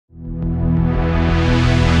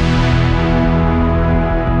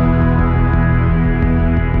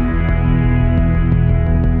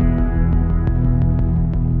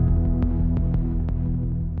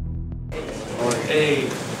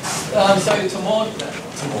This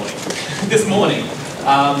morning,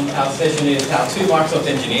 our session is how two Microsoft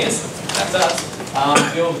engineers, that's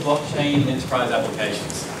us, build blockchain enterprise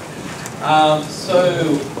applications.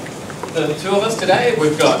 So the two of us today,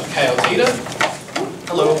 we've got Kale Tita.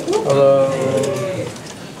 Hello. Hello.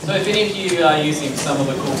 So if any of you are using some of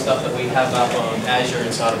the cool stuff that we have up on Azure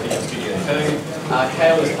inside of Visual Studio Code,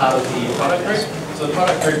 Kale is part of the product group. So the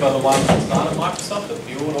product group are the ones that started Microsoft that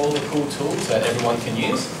build all the cool tools that everyone can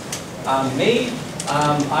use. I'm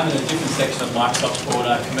in a different section of Microsoft called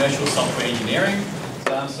commercial software engineering.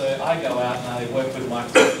 So I go out and I work with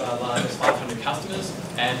Microsoft's largest 500 customers,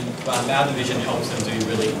 and our division helps them do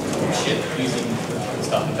really cool shit using the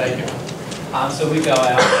stuff that they build. So we go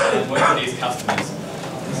out and work with these customers.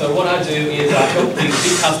 So what I do is I help these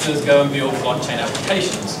big customers go and build blockchain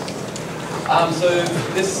applications. So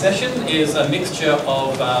this session is a mixture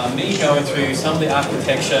of me going through some of the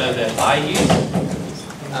architecture that I use.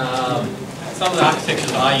 Some of the architecture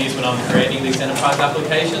that I use when I'm creating these enterprise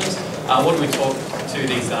applications. What do we talk to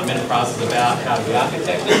these enterprises about, how to be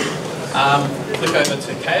architected? Click over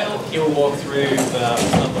to Kale. He'll walk through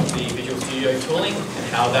some of the Visual Studio tooling and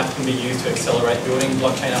how that can be used to accelerate building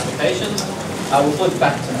blockchain applications. We'll flip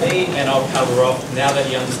back to me and I'll cover off, now that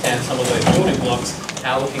you understand some of those building blocks,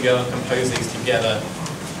 how we can go and compose these together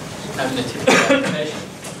having a typical application.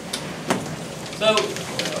 So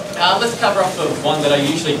let's cover off the one that I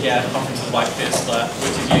usually get at conferences like this,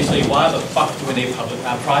 which is usually, why the fuck do we need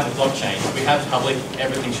private blockchain? We have public,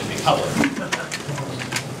 everything should be public.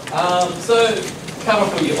 So cover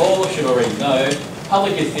off what you all should already know.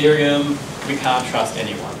 Public Ethereum, we can't trust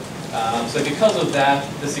anyone. So because of that,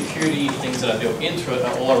 the security things that are built into it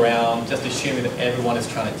are all around just assuming that everyone is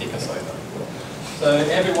trying to dick us over. So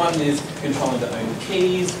everyone is controlling their own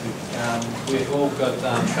keys. We've all got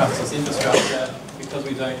trustless infrastructure because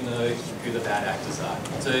we don't know who the bad actors are.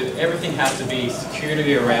 So everything has to be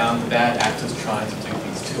security around bad actors trying to do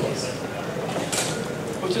things to us,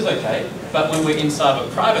 which is okay. But when we're inside of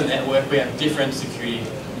a private network, we have different security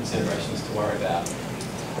considerations to worry about.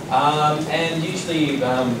 And usually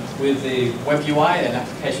with the web UI and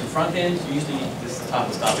application front end, usually this type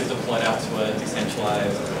of stuff is deployed out to a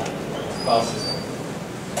decentralized file system.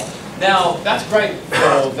 Now, that's great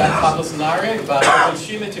for that type of scenario, but for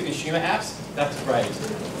consumer-to-consumer apps, that's great.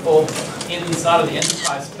 For inside of the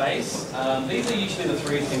enterprise space, these are usually the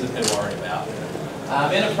three things that they're worried about.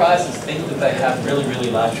 Enterprises think that they have really, really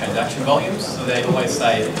large transaction volumes, so they always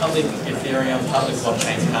say public Ethereum, public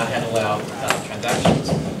blockchains can't handle our transactions.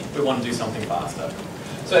 We want to do something faster.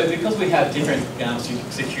 So because we have different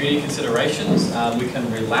security considerations, we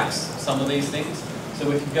can relax some of these things. So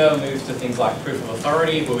we can go and move to things like proof of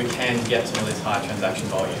authority, where we can get some of these high transaction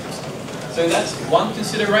volumes. So that's one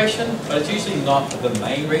consideration, but it's usually not the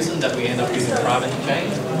main reason that we end up using private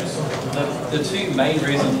chains. The two main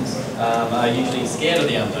reasons are usually scared of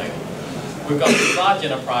the unknown. We've got these large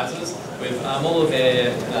enterprises with all of their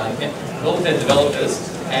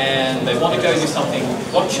developers, and they want to go do something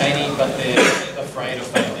blockchainy, but they're afraid of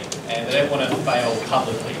failing, and they don't want to fail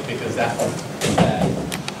publicly because that would be bad.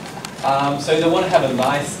 So they want to have a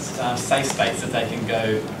nice safe space that they can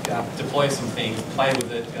go deploy some things, play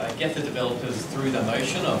with it, get the developers through the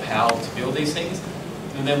motion of how to build these things.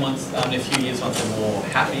 And then once, in a few years, once they're more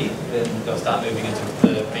happy, then they'll start moving into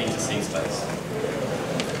the B2C space.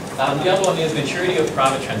 The other one is maturity of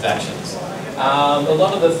private transactions. A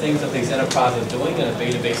lot of the things that these enterprises are doing in a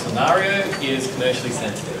B2B scenario is commercially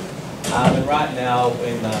sensitive. And right now,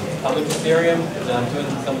 in public Ethereum, doing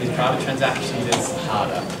some of these private transactions is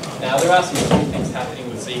harder. Now, there are some cool things happening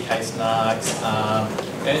with ZK Snarks.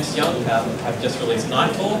 Ernst Young have just released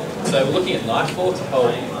Nightfall. So we're looking at Nightfall to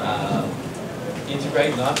help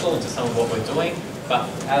integrate Nightfall into some of what we're doing. But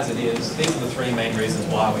as it is, these are the three main reasons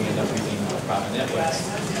why we end up using private networks.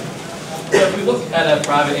 So if we look at a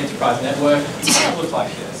private enterprise network, it looks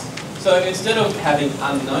like this. So instead of having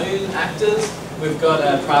unknown actors, we've got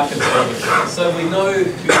a private consortium. So we know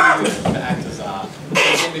who the actors are.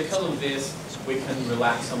 And because of this, we can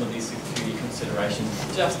relax some of these security considerations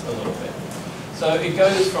just a little bit. So it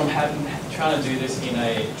goes from trying to do this in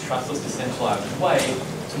a trustless, decentralized way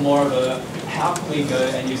to more of a, how can we go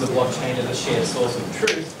and use a blockchain as a shared source of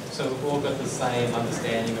truth so we've all got the same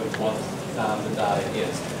understanding of what the data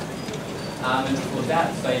is. And for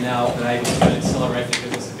that, they now are able to accelerate the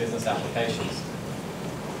business-to-business applications.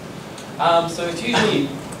 So it's usually,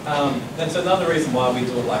 that's another reason why we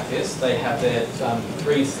do it like this. They have their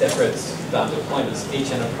three separate deployments. Each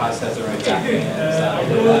enterprise has their own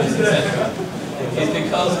backends, etc. Is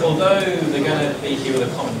because although they're going to be here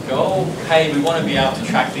with a common goal, hey, we want to be able to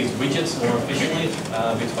track these widgets more efficiently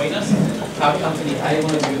between us. Our company A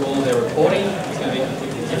want to do all their reporting reporting is going to be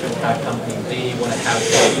completely different how company B want to have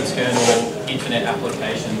their internal internet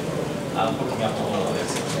application hooking up to all of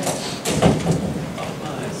this.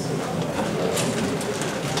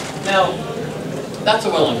 Now, that's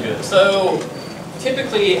all well and good. So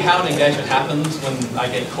typically how an engagement happens when I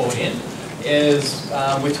get called in is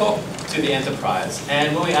we talk to the enterprise,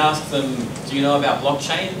 and when we ask them, do you know about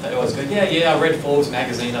blockchain? They always go, yeah, I read Forbes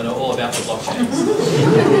magazine, I know all about the blockchains.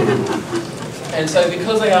 And so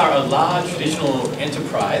because they are a large traditional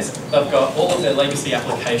enterprise, they've got all of their legacy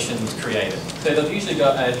applications created. So they've usually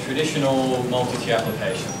got a traditional multi-tier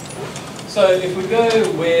application. So if we go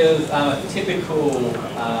with a typical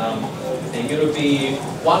thing, it'll be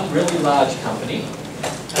one really large company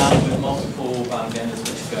with multiple vendors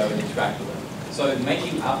which go and interact with them. So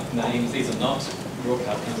making up names, these are not real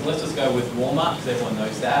customers. Let's just go with Walmart, because everyone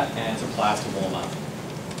knows that, and suppliers to Walmart.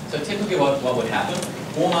 So typically what would happen,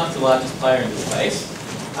 Walmart's the largest player in the space.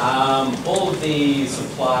 All of the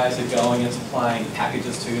suppliers are going and supplying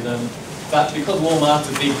packages to them. But because Walmart's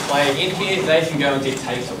a big player in here, they can go and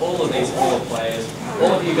dictate to all of these smaller players.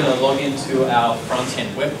 All of you are going to log into our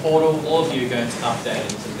front-end web portal. All of you are going to update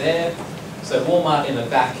into there. So Walmart in the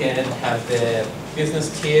back end have their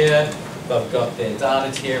business tier. They've got their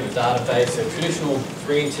data tier of a database, so traditional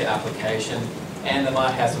 3-tier application, and they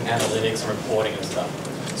might have some analytics and reporting and stuff.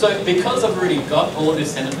 So because I've already got all of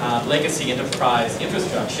this legacy enterprise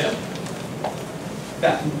infrastructure,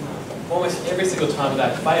 that almost every single time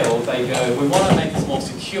that fails, they go, we want to make this more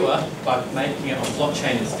secure by making it on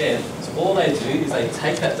blockchain instead. So all they do is they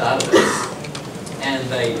take that database and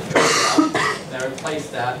they replace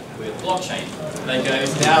that with blockchain. They go,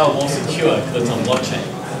 it's now more secure because it's on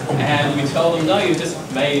blockchain. And we tell them, no, you've just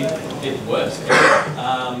made it worse.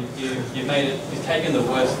 You've taken the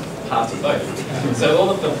worst parts of both. So all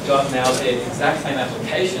of them got now their exact same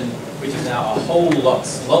application, which is now a whole lot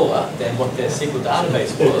slower than what their SQL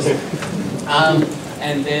database was.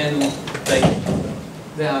 And then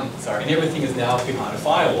and everything is now behind a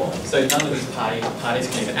firewall. So none of these parties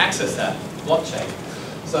can even access that blockchain.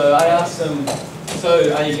 So I asked them,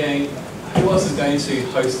 so are you going, who else is going to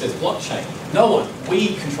host this blockchain? No one.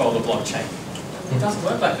 We control the blockchain. It doesn't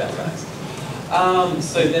work like that, guys.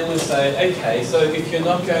 So then we'll say, okay, so if you're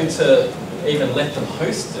not going to even let them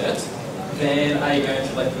host it, then are you going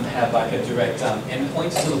to let them have like a direct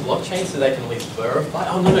endpoint to the blockchain so they can at least verify?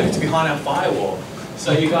 Oh no, it's behind our firewall.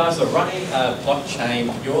 So you guys are running a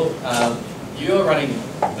blockchain, you're running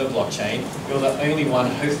the blockchain, you're the only one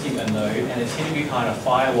hosting a node, and it's hidden behind a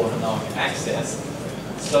firewall that no one can access.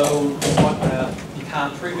 So you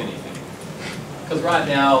can't prove anything. Because right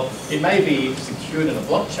now, it may be secured in a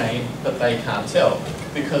blockchain, but they can't tell.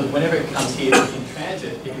 Because whenever it comes here in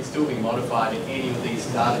transit, it can still be modified in any of these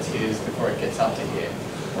data tiers before it gets up to here.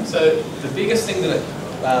 So the biggest thing that,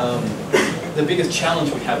 the biggest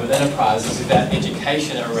challenge we have with enterprises is that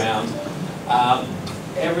education around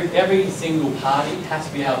every single party has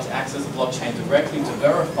to be able to access the blockchain directly to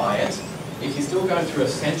verify it. If you're still going through a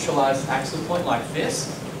centralized access point like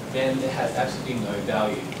this, then it has absolutely no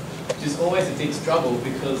value. Which is always a big struggle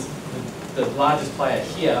because the largest player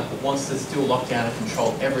here wants to still lock down and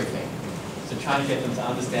control everything. So trying to get them to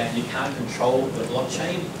understand you can't control the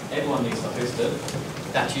blockchain, everyone needs to host it,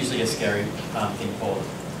 that's usually a scary thing for them.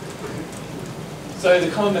 So the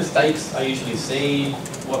common mistakes I usually see,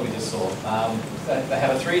 what we just saw. They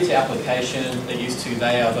have a 3-tier application,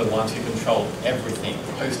 they are the ones who control everything,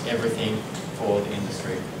 host everything for the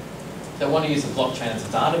industry. They want to use the blockchain as a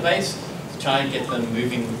database to try and get them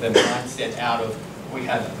moving their mindset out of we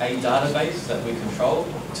have a database that we control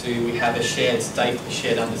to we have a shared state, a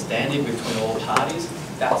shared understanding between all parties.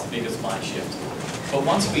 That's the biggest mind shift. But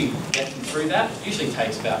once we get them through that, it usually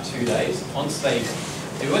takes about 2 days. Once they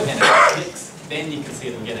do it and it clicks, then you can see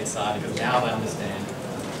them get excited because now they understand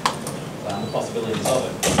the possibilities of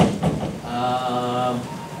it.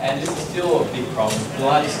 And this is still a big problem. The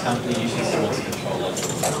largest company usually still wants to control it.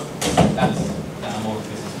 That's more of a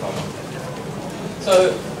business problem.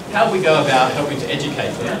 So how do we go about helping to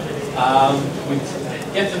educate them? We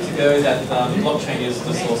get them to go that blockchain is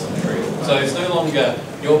the source of truth. So it's no longer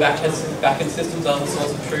your backend systems are the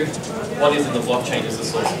source of truth. What is in the blockchain is the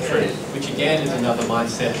source of truth, which again is another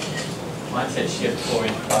mindset shift for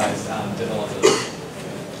enterprise developers.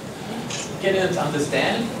 Get them to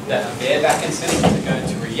understand that their backend systems are going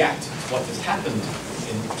to react to what just happened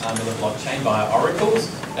in the blockchain via oracles.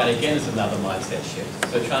 That again is another mindset shift.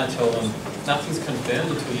 So try and tell them nothing's confirmed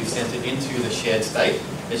until you've sent it into the shared state.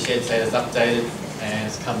 The shared state is updated and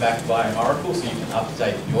it's come back via an oracle so you can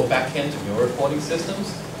update your backend and your reporting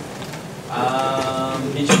systems.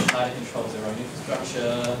 Each party controls their own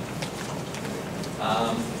infrastructure.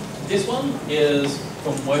 This one is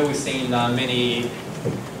from where we've seen many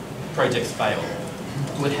projects fail.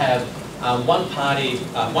 Would have one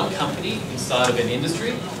company inside of an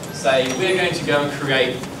industry say, we're going to go and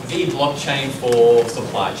create the blockchain for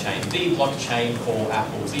supply chain, the blockchain for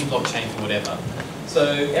Apple, the blockchain for whatever. So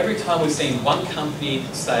every time we've seen one company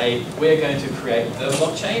say, we're going to create the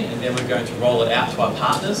blockchain and then we're going to roll it out to our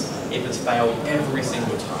partners, it has failed every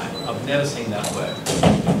single time. I've never seen that work.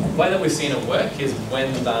 The way that we've seen it work is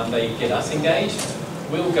when they get us engaged,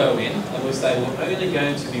 we'll go in and we'll say, we're only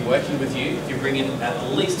going to be working with you if you bring in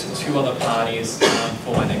at least 2 other parties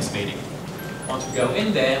for our next meeting. Once we go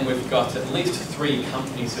in there and we've got at least 3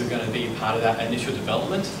 companies who are going to be part of that initial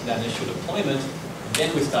development, that initial deployment,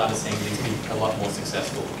 then we started seeing these be a lot more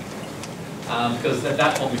successful. Because at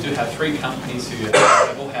that point we do have 3 companies who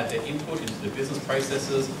have all had their input into the business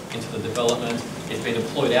processes, into the development. It's been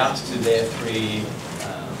deployed out to their 3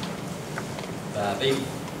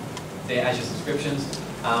 their Azure subscriptions,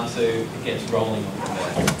 so it gets rolling from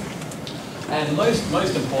there. And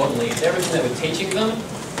most importantly, everything that we're teaching them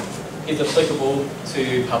is applicable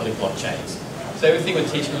to public blockchains. So everything we're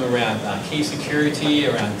teaching them around key security,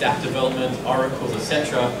 around DApp development, oracles,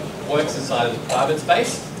 etc., works inside of the private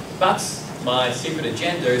space. But my secret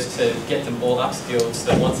agenda is to get them all upskilled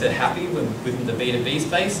so that once they're happy within the B2B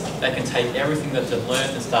space, they can take everything that they've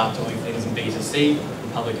learned and start doing things in B2C in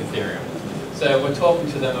public Ethereum. So we're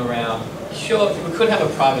talking to them around, sure, we could have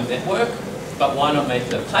a private network, but why not make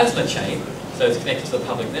it a plasma chain so it's connected to the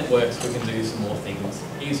public network so we can do some more things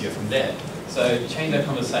easier from there. So change that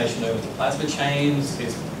conversation over to plasma chains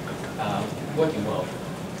is working well.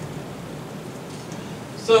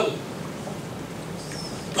 So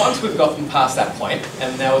once we've gotten past that point,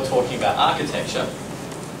 and now we're talking about architecture,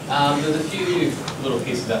 there's a few little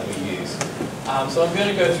pieces that we use. So I'm going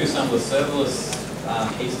to go through some of the serverless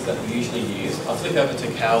pieces that we usually use. I'll flip over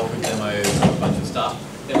to Cal who demos a bunch of stuff,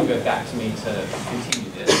 then we'll go back to me to continue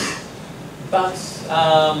this. But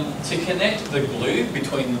to connect the glue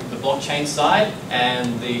between the blockchain side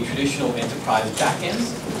and the traditional enterprise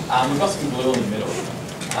backends, we've got some glue in the middle.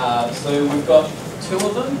 So we've got 2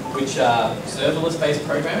 of them, which are serverless-based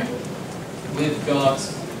programming. We've got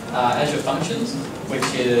Azure Functions, which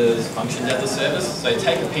is functions as a service. So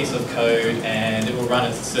take a piece of code and it will run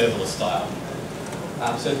it serverless style.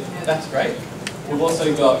 So that's great. We've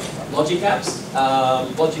also got logic apps.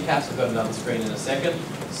 Logic apps, I've got another screen in a second.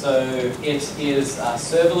 So it is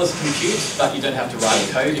serverless compute, but you don't have to write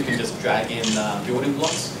code. You can just drag in building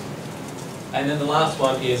blocks. And then the last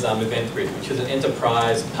one is Event Grid, which is an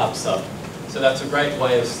enterprise pub sub. So that's a great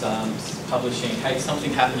way of publishing, hey,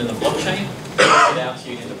 something happened in the blockchain, push it out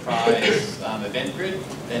to your enterprise event grid,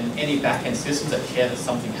 then any backend systems that care that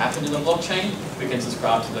something happened in the blockchain, we can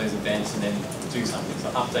subscribe to those events and then do something. So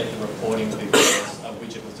update the reporting because a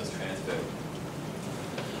widget was just transferred.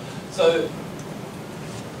 So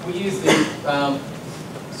we use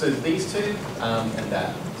these 2 and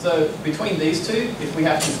that. So between these 2, if we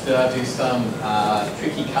have to do some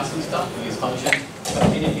tricky custom stuff, we use functions. But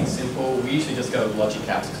anything simple, we usually just go with logic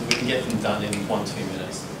apps because we can get them done in 1-2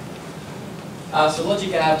 minutes. So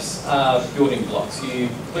logic apps are building blocks. You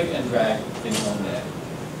click and drag things on there.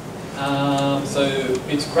 So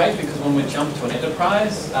it's great because when we jump to an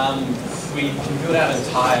enterprise, we can build out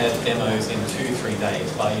entire demos in 2-3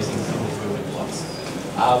 days by using simple building blocks.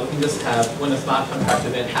 We can just have, when a smart contract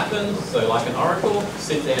event happens, so like an oracle,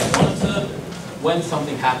 sit there and monitor. When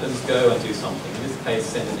something happens, go and do something. In this case,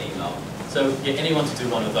 send an email. So get anyone to do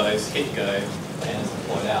one of those, hit go, and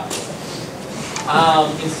deploy it out.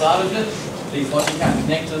 Inside of it, these logic app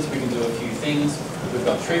connectors, we can do a few things. We've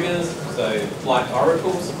got triggers, so like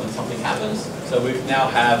oracles, when something happens. So we now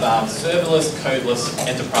have serverless, codeless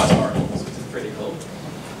enterprise oracles, which is pretty cool.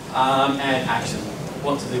 And action,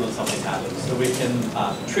 what to do when something happens. So we can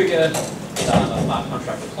trigger a smart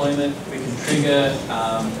contract deployment. We can trigger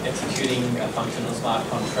executing a function on a smart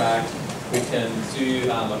contract. We can do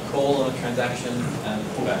a call on a transaction and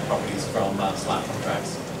pull back properties from smart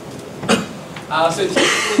contracts. So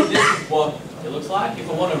typically this is what it looks like. If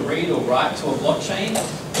I want to read or write to a blockchain,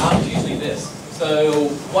 it's usually this. So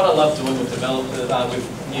what I love doing with developers, with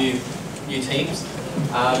new teams,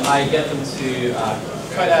 I get them to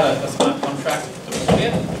code out a smart contract to deploy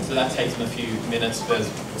it. So that takes them a few minutes, as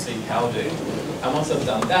we'll see how do. And once I've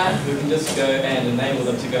done that, we can just go and enable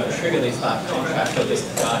them to go and trigger these smart contracts. So just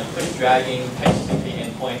click dragging, HTTP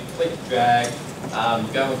endpoint, click drag,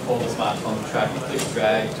 go and call the smart contract, click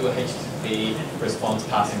drag, do a HTTP response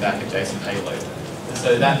passing back a JSON payload. And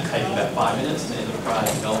so that takes about 5 minutes, and the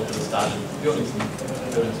enterprise developers have started building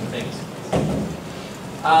some things.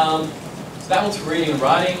 So that one's for reading and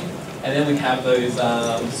writing. And then we have those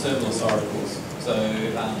serverless oracles. So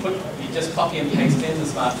you just copy and paste in the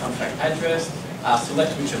smart contract address,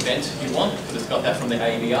 select which event you want, because it's got that from the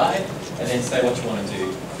ABI, and then say what you want to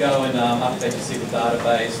do. Go and update your SQL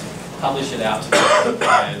database, publish it out to the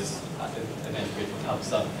players, event grid type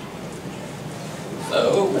stuff.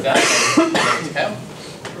 So with that,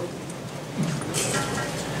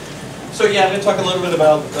 So yeah, I'm going to talk a little bit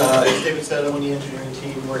about, as David said, I'm on the engineering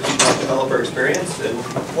team working on developer experience, and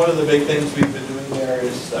one of the big things we've been doing there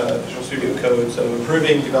is Visual Studio Code, so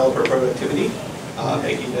improving developer productivity,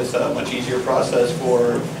 making this a much easier process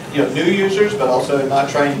for new users, but also not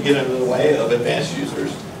trying to get into the way of advanced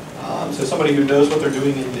users. So somebody who knows what they're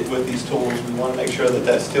doing with these tools, we want to make sure that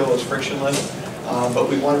that still is frictionless, but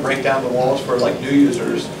we want to break down the walls for like new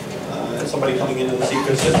users and somebody coming into this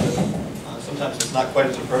ecosystem. Sometimes it's not quite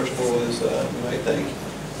as approachable as you might think.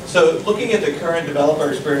 So looking at the current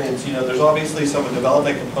developer experience, there's obviously some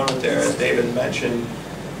development component there, as David mentioned.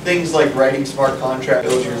 Things like writing smart contract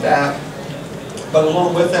builds your app. But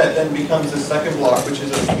along with that then becomes the second block, which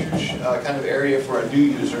is a huge kind of area for a new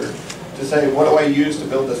user to say, what do I use to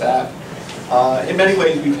build this app? In many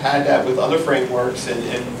ways we've had that with other frameworks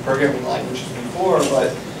and programming languages before,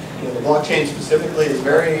 but the blockchain specifically is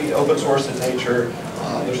very open source in nature.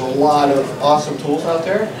 There's a lot of awesome tools out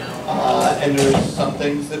there, and there's some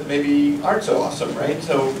things that maybe aren't so awesome, right?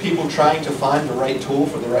 So people trying to find the right tool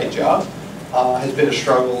for the right job has been a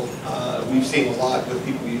struggle. We've seen a lot with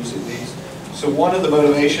people using these. So one of the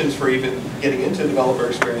motivations for even getting into developer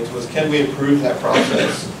experience was, can we improve that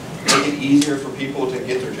process, make it easier for people to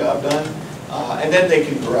get their job done, and then they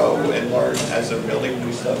can grow and learn as they're building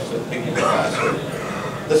new stuff so they can go faster.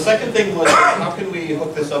 The second thing was, how can we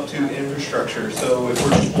hook this up to infrastructure? So if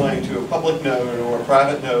we're deploying to a public node or a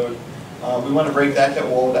private node, we want to break that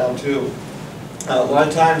wall down too. A lot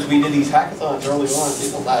of times we did these hackathons early on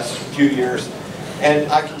in the last few years, and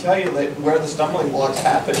I can tell you that where the stumbling blocks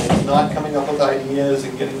happen is not coming up with ideas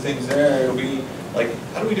and getting things there. It'll be like,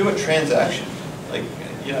 how do we do a transaction? Like,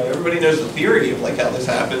 everybody knows the theory of like how this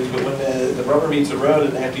happens, but when the rubber meets the road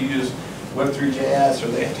and they have to use Web3.js or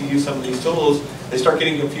they have to use some of these tools, they start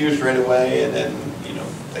getting confused right away, and then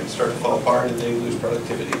things start to fall apart and they lose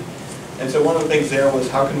productivity. And so one of the things there was,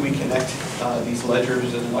 how can we connect these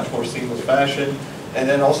ledgers in a much more seamless fashion, and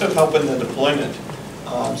then also help in the deployment.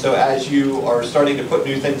 So as you are starting to put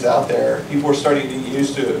new things out there, people are starting to get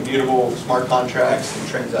used to immutable smart contracts and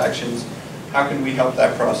transactions. How can we help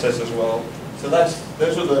that process as well? So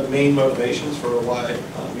those are the main motivations for why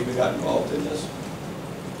we've got involved in this.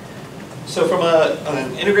 So from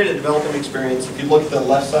an integrated development experience, if you look at the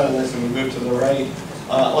left side of this and we move to the right,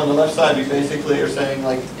 on the left side we basically are saying,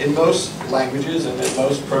 like, in most languages and in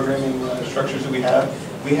most programming structures that we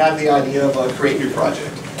have the idea of a create new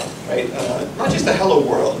project, right? Not just a hello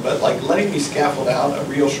world, but like letting me scaffold out a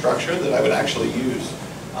real structure that I would actually use.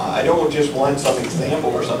 I don't just want some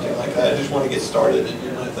example or something like that. I just want to get started and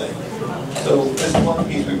do my thing. So this is one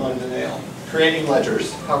piece we wanted to nail. Creating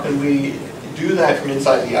ledgers. How can we do that from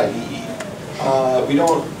inside the IDE?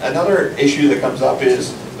 Another issue that comes up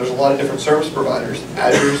is there's a lot of different service providers.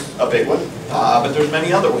 Azure's a big one, but there's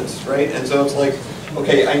many other ones, right? And so it's like,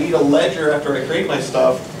 okay, I need a ledger after I create my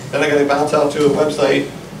stuff, then I got to bounce out to a website.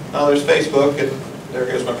 Oh, there's Facebook, and there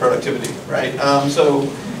goes my productivity, right?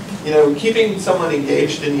 Keeping someone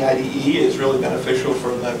engaged in the IDE is really beneficial for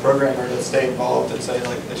the programmer to stay involved and say,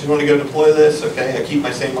 like, I just want to go deploy this. Okay, I keep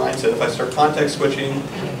my same mindset. If I start context switching,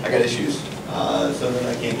 I got issues. So then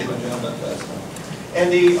I can't get my job done fast enough.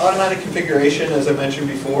 And the automatic configuration, as I mentioned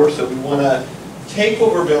before, so we want to take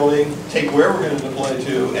what we're building, take where we're going to deploy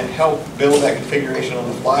to, and help build that configuration on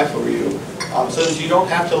the fly for you, so that you don't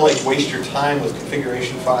have to like waste your time with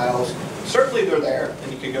configuration files. Certainly they're there,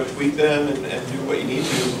 and you can go tweak them and do what you need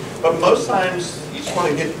to, but most times you just want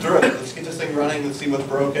to get through it. Let's get this thing running, let's see what's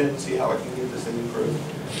broken, see how I can get this thing improved.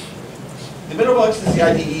 The middle box is the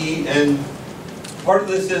IDE, and part of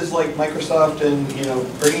this is like Microsoft and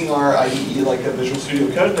bringing our IDE, like a Visual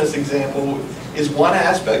Studio Code in this example, is one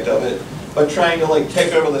aspect of it, but trying to like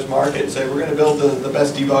take over this market and say, we're going to build the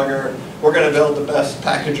best debugger, we're going to build the best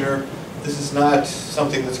packager. This is not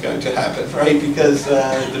something that's going to happen, right? Because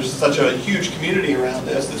there's such a huge community around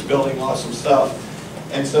this that's building awesome stuff.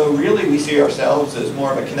 And so really we see ourselves as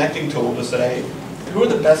more of a connecting tool to say, who are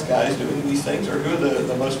the best guys doing these things, or who are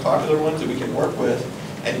the most popular ones that we can work with,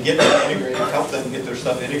 and get them integrated, help them get their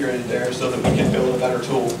stuff integrated there so that we can build a better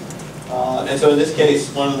tool. And so in this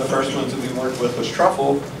case, one of the first ones that we worked with was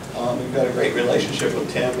Truffle. We've got a great relationship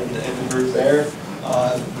with Tim and the group there.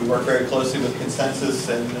 We work very closely with Consensus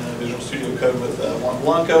and Visual Studio Code with Juan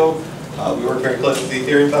Blanco. We work very closely with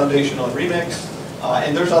the Ethereum Foundation on Remix.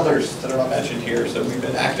 And there's others that are not mentioned here. So we've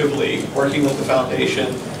been actively working with the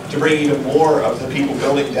foundation to bring even more of the people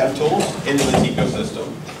building dev tools into this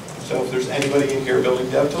ecosystem. So if there's anybody in here building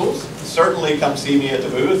dev tools, certainly come see me at the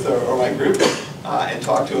booth or my group and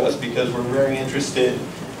talk to us, because we're very interested.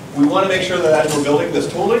 We want to make sure that as we're building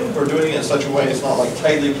this tooling, we're doing it in such a way it's not like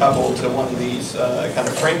tightly coupled to one of these kind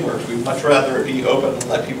of frameworks. We'd much rather it be open and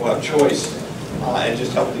let people have choice and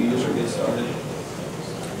just help the user get started.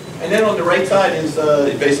 And then on the right side is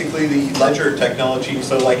basically the ledger technology.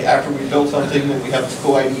 So like after we build something and we have this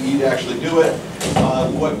cool IDE to actually do it,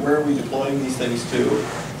 where are we deploying these things to?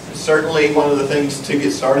 Certainly one of the things to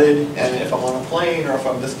get started, and if I'm on a plane or if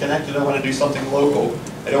I'm disconnected, I want to do something local.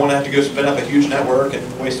 I don't want to have to go spin up a huge network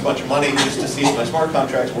and waste a bunch of money just to see if my smart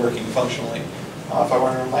contract's working functionally. If I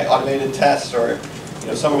want to run my automated tests, or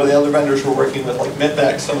some of the other vendors we're working with, like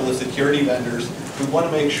Mythic, some of the security vendors, we want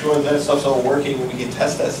to make sure that stuff's all working and we can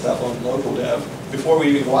test that stuff on local dev before we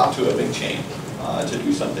even go out to a big chain to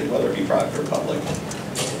do something, whether it be private or public.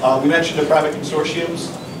 We mentioned the private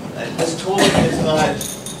consortiums. This tooling is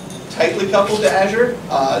not tightly coupled to Azure.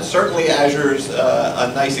 Certainly Azure's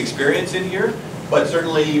a nice experience in here, but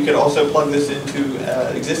certainly you could also plug this into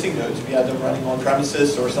existing nodes if you had them running on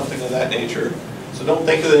premises or something of that nature. So don't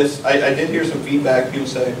think of this. I did hear some feedback. People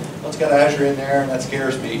say, well, it's got Azure in there, and that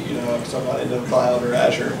scares me, because I'm not into the cloud or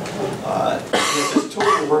Azure. This tool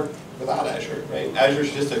will work without Azure, right?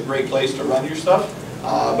 Azure's just a great place to run your stuff.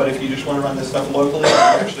 But if you just want to run this stuff locally,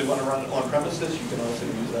 and you actually want to run it on premises, you can also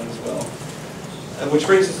use that as well. Which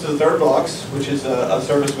brings us to the third box, which is a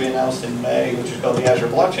service we announced in May, which is called the Azure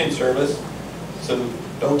Blockchain Service. So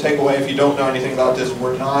don't take away if you don't know anything about this.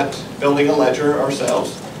 We're not building a ledger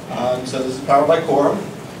ourselves. So this is powered by Quorum.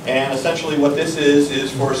 And essentially what this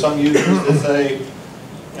is for some users that say,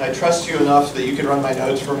 I trust you enough that you can run my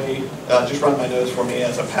nodes for me, just run my nodes for me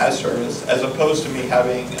as a PaaS service, as opposed to me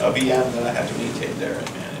having a VM that I have to maintain there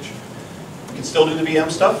and manage. You can still do the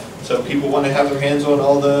VM stuff. So people want to have their hands on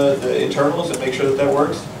all the internals and make sure that that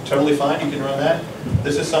works. Totally fine, you can run that.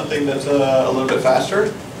 This is something that's a little bit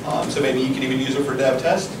faster. So maybe you can even use it for dev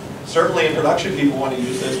test. Certainly in production, people want to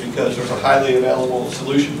use this because there's a highly available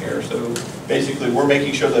solution here. So basically, we're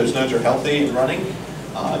making sure those nodes are healthy and running.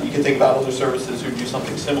 You can think about other services who do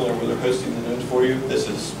something similar where they're hosting the nodes for you. This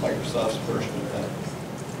is Microsoft's version of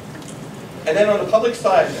that. And then on the public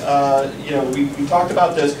side, we talked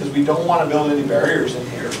about this because we don't want to build any barriers in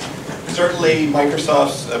here. Certainly,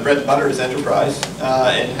 Microsoft's bread and butter is enterprise,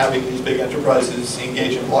 and having these big enterprises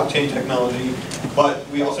engage in blockchain technology. But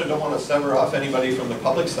we also don't want to sever off anybody from the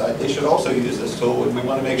public side. They should also use this tool, and we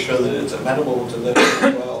want to make sure that it's amenable to them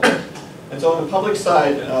as well. And so on the public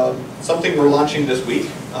side, something we're launching this week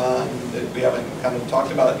that we haven't kind of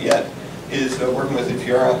talked about yet is working with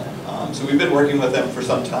Infura. So we've been working with them for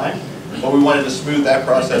some time, but we wanted to smooth that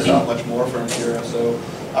process out much more for Infura. So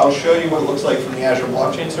I'll show you what it looks like from the Azure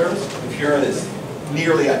Blockchain Service. Infura is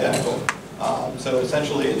nearly identical. So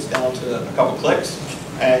essentially it's down to a couple clicks,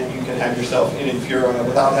 and you can have yourself in Infura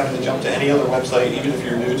without having to jump to any other website, even if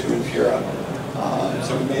you're new to Infura.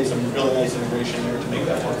 So we made some really nice integration there to make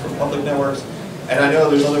that work for public networks. And I know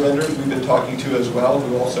there's other vendors we've been talking to as well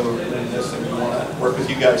who also are doing this, and we want to work with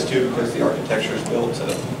you guys too, because the architecture is built to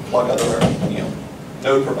plug other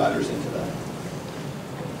node providers into that.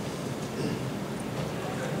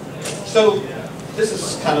 So this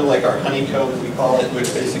is kind of like our honeycomb, we call it,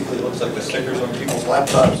 which basically looks like the stickers on people's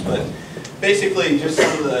laptops. But basically, just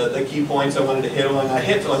some of the key points I wanted to hit on. I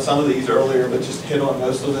hit on some of these earlier, but just hit on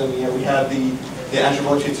most of them. We have the Azure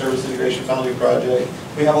Blockchain Service Integration Foundry project.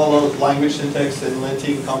 We have all the language syntax and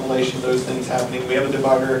linting, compilation, those things happening. We have a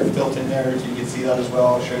debugger built in there, so you can see that as well.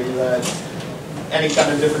 I'll show you that. Any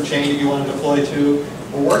kind of different chain that you want to deploy to.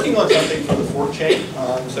 We're working on something for the fork chain.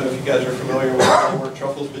 So if you guys are familiar with what work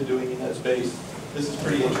Truffle's been doing in that space, this is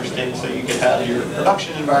pretty interesting. So you could have your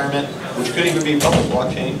production environment, which could even be public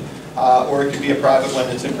blockchain, or it could be a private one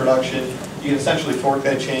that's in production. You can essentially fork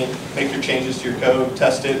that chain, make your changes to your code,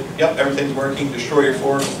 test it. Yep, everything's working. Destroy your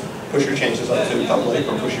fork, push your changes up to public,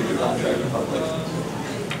 or push your new contract to public.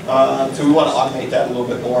 So we want to automate that a little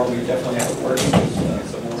bit more. We definitely have it working.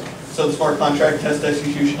 So the smart contract test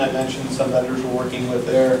execution I mentioned, some vendors we're working with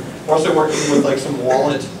there. We're also working with like some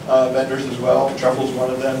wallet vendors as well. Truffle's one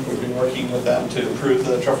of them. We've been working with them to improve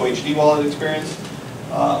the Truffle HD wallet experience.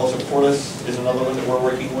 Also Portis is another one that we're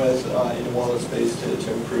working with in the wallet space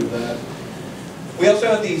to improve that. We also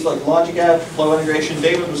have these like Logic App, Flow integration.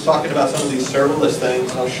 David was talking about some of these serverless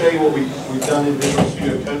things, and I'll show you what we've done in Visual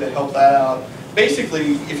Studio Code to help that out.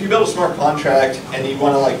 Basically, if you build a smart contract and you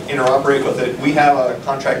want to like interoperate with it, we have a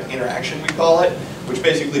contract interaction, we call it, which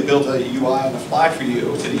basically builds a UI on the fly for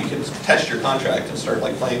you so that you can test your contract and start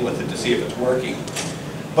like playing with it to see if it's working.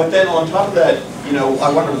 But then on top of that,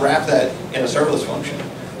 I want to wrap that in a serverless function.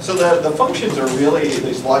 So the functions are really,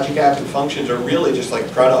 these logic apps and functions are really just like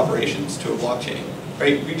CRUD operations to a blockchain,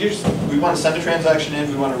 right? We want to send a transaction in,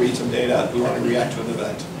 we want to read some data, we want to react to an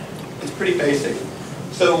event. It's pretty basic.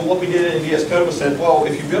 So what we did in VS Code was said, well,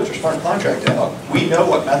 if you built your smart contract out, we know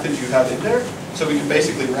what methods you have in there, so we can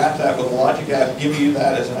basically wrap that with a logic app, give you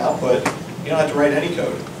that as an output. You don't have to write any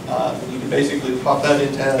code. You can basically pop that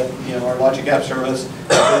into our logic app service.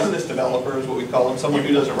 Business developers, what we call them, someone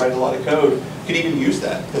who doesn't write a lot of code, can even use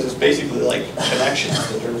that because it's basically like connections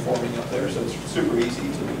that they're forming up there, so it's super easy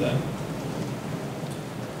to do that.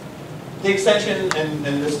 The extension and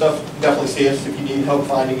this stuff, definitely see us if you need help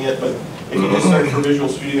finding it, but if you just search for Visual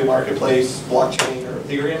Studio Marketplace, blockchain, or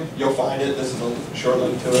Ethereum, you'll find it. This is a short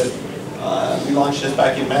link to it. We launched this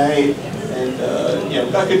back in May,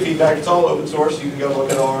 and got good feedback. It's all open source. You can go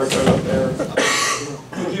look at all our code up there.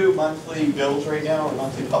 We do monthly builds right now, or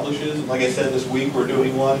monthly publishes. And like I said, this week we're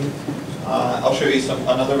doing one. I'll show you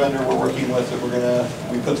another vendor we're working with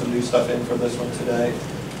that we put some new stuff in for this one today.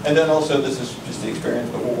 And then also, this is just the experience,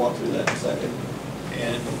 but we'll walk through that in a second.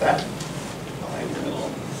 And with that, I'm going to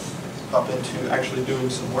hop into actually doing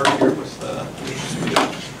some work here with Visual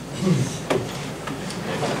Studio.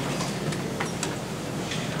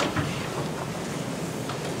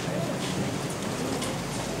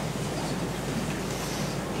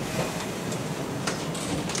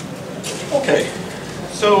 Okay,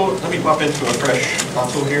 so let me pop into a fresh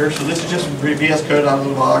console here. So this is just VS Code out of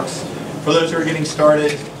the box. For those who are getting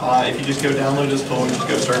started, if you just go download this tool, just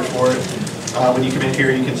go search for it. When you come in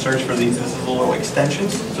here, you can search for these. This is a little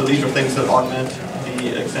extensions. So these are things that augment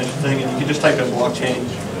the extension thing, and you can just type in blockchain,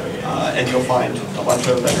 and you'll find a bunch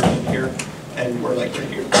of that are in here, and we're like right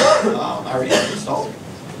here. I already have it installed.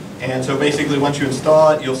 And so basically, once you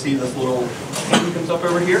install it, you'll see this little thing comes up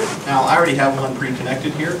over here. Now, I already have one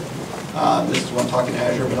pre-connected here. This is one talking to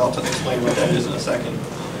Azure, but I'll explain what that is in a second.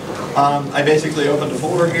 I basically opened a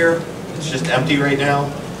folder here. It's just empty right now.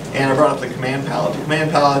 And I brought up the command palette. The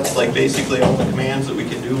command palette's like basically all the commands that we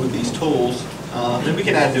can do with these tools. And we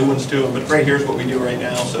can add new ones to them, but right here's what we do right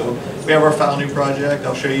now. So we have our file new project.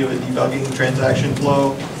 I'll show you a debugging transaction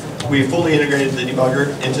flow. We fully integrated the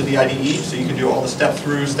debugger into the IDE, so you can do all the step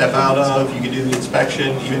through, step out of, you can do the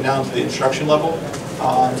inspection, even down to the instruction level.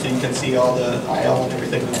 So you can see all the IL and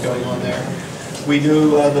everything that's going on there. We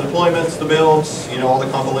do the deployments, the builds, all the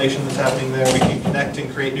compilation that's happening there. We can connect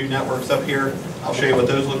and create new networks up here. I'll show you what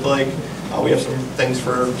those look like. We have some things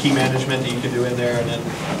for key management that you can do in there, and then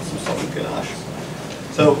some stuff with Ganache.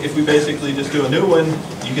 So if we basically just do a new one,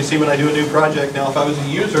 you can see when I do a new project. Now if I was a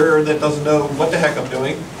user that doesn't know what the heck I'm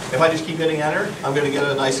doing, if I just keep hitting enter, I'm going to get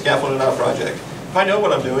a nice scaffolded out project. If I know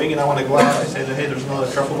what I'm doing and I want to go out, I say that, hey, there's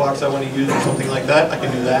another truffle box I want to use or something like that, I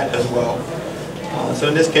can do that as well. So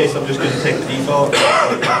in this case, I'm just going to take the default,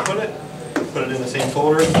 put it in the same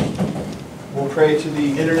folder. We'll pray to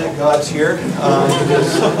the internet gods here.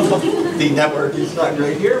 The network is not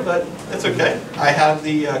great here, but that's okay. I have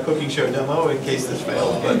the cooking show demo in case this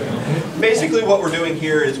fails. But basically what we're doing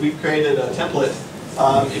here is we've created a template.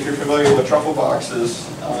 If you're familiar with truffle boxes,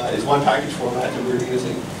 is one package format that we're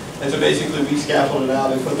using. And so basically we scaffolded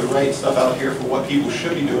out and put the right stuff out here for what people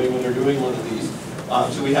should be doing when they're doing one of these.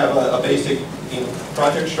 So we have a basic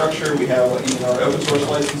project structure. We have even our open source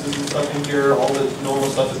licenses and stuff in here, all the normal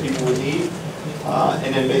stuff that people would need.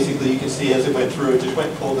 And then basically you can see as it went through, it just went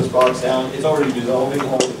and pulled this box down. It's already resolving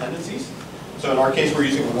all the dependencies. So in our case, we're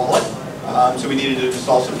using a wallet. So we needed to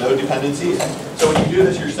install some node dependencies. So when you do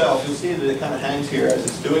this yourself, you'll see that it kind of hangs here as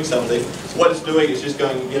it's doing something. So what it's doing is just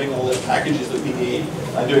going and getting all the packages that we need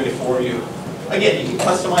and doing it for you. Again, you can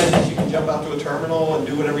customize this. You can jump out to a terminal and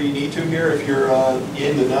do whatever you need to here if you're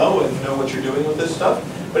in the know and know what you're doing with this stuff.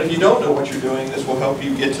 But if you don't know what you're doing, this will help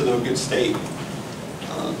you get to the good state.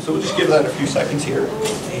 So we'll just give that a few seconds here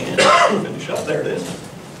and finish up. There it is.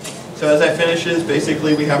 So as that finishes,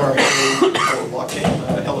 basically we have our blockchain,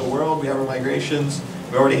 hello world, we have our migrations.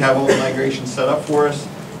 We already have all the migrations set up for us.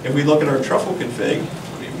 If we look at our truffle config,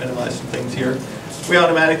 let me minimize some things here. We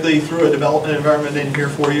automatically threw a development environment in here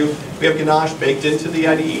for you. We have Ganache baked into the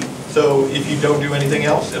IDE. So if you don't do anything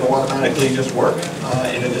else, it'll automatically just work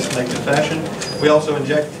in a disconnected fashion. We also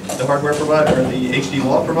inject the hardware provider, or the HD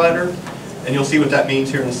law provider, and you'll see what that means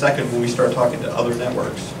here in a second when we start talking to other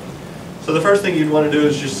networks. So the first thing you'd want to do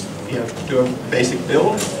is just do a basic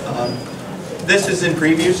build. This is in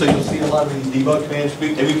preview, so you'll see a lot of these debug commands.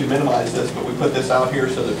 And we can minimize this, but we put this out here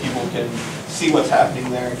so that people can see what's happening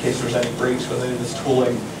there in case there's any breaks within this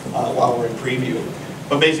tooling while we're in preview.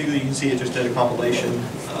 But basically, you can see it just did a compilation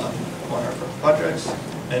on our projects.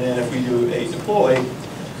 And then if we do a deploy,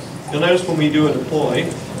 you'll notice when we do a deploy,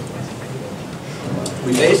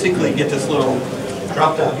 we basically get this little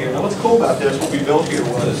drop down here. Now what's cool about this, what we built here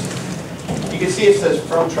was, you can see it says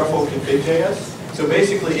from truffle config.js. So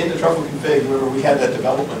basically in the truffle config, where we had that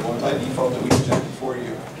development one by default that we injected for you.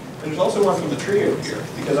 And there's also one from the tree over here,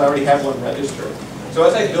 because I already have one registered. So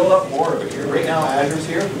as I build up more over here, right now Azure's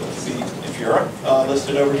here, let's see Infura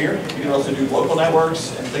listed over here. You can also do local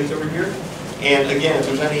networks and things over here. And again, if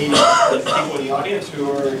there's any people in the audience who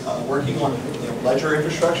are working on ledger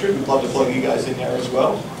infrastructure, we'd love to plug you guys in there as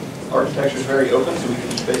well. Architecture is very open, so we can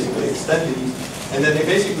just basically extend these. And then they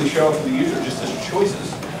basically show up for the user just as choices.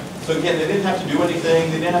 So again, they didn't have to do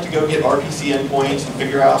anything. They didn't have to go get RPC endpoints and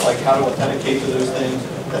figure out like how to authenticate to those things.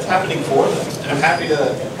 That's happening for them. And I'm happy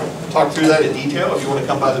to talk through that in detail. If you want to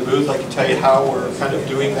come by the booth, I can tell you how we're kind of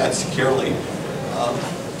doing that securely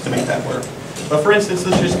to make that work. But for instance,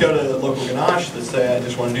 let's just go to local Ganache. Let's say I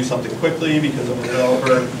just want to do something quickly because I'm a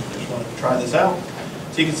developer. I just want to try this out.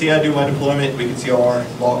 So you can see I do my deployment. We can see all our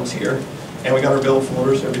logs here. And we got our build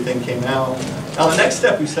folders. Everything came out. Now the next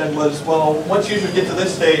step we said was, well, once users get to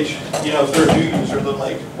this stage, if they're a new user, they're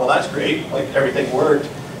like, well, that's great. Like everything worked.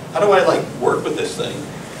 How do I like work with this thing?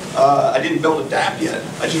 I didn't build a DApp yet.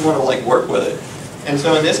 I just want to like work with it. And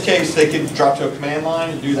so in this case, they could drop to a command line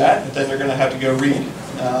and do that, but then they're going to have to go read.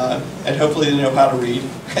 And hopefully they know how to read,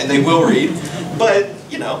 and they will read. But,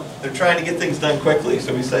 they're trying to get things done quickly.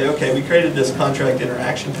 So we say, okay, we created this contract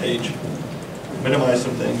interaction page, minimize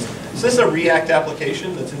some things. So this is a React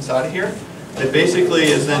application that's inside of here that basically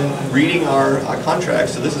is then reading our contract.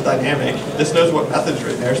 So this is dynamic. This knows what methods are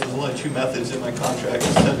in there. So there's only 2 methods in my contract,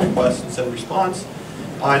 send request and send response.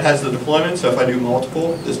 It has the deployment, so if I do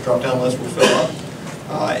multiple, this drop-down list will fill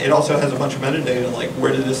up. It also has a bunch of metadata, like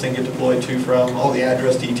where did this thing get deployed to from, all the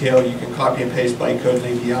address detail. You can copy and paste bytecode and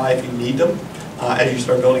API if you need them as you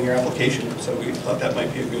start building your application. So we thought that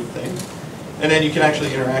might be a good thing. And then you can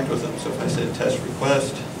actually interact with them. So if I said test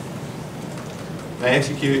request, and I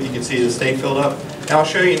execute, you can see the state filled up. Now I'll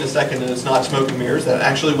show you in a second that it's not smoke and mirrors. That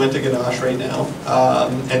actually went to Ganache right now.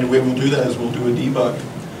 And the way we'll do that is we'll do a debug.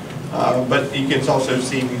 But you can also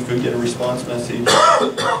see if we get a response message, do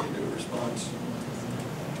a response,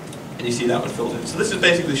 and you see that one filled in. So this is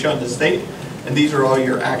basically showing the state, and these are all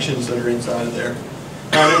your actions that are inside of there.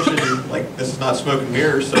 Now I mentioned, like, this is not smoke and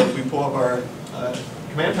mirrors, so if we pull up our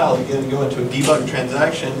command palette again and go into a debug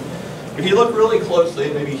transaction, if you look really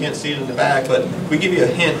closely, maybe you can't see it in the back, but we give you a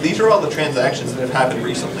hint. These are all the transactions that have happened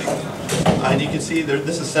recently. And you can see there,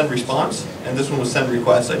 this is send response, and this one was send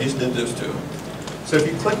request. I just did those 2. So if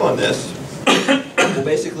you click on this, we'll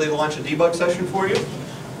basically launch a debug session for you.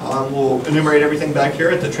 We'll enumerate everything back here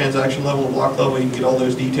at the transaction level and block level. You can get all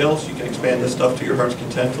those details. You can expand this stuff to your heart's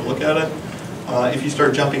content to look at it. If you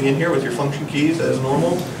start jumping in here with your function keys as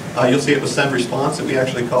normal, you'll see it was send response that we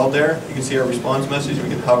actually called there. You can see our response message. We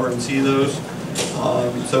can hover and see those.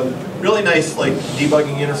 So really nice like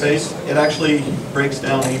debugging interface. It actually breaks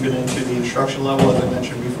down even into the instruction level as I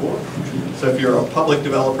mentioned before. So if you're a public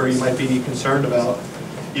developer, you might be concerned about,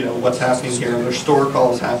 what's happening here. There's store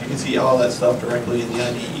calls happen. You can see all that stuff directly in the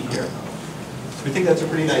IDE here. So we think that's a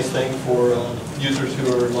pretty nice thing for users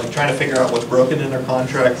who are like trying to figure out what's broken in their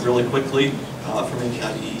contract really quickly from any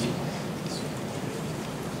IDE.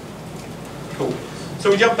 Cool. So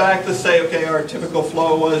we jump back to say, okay, our typical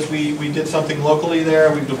flow was we did something locally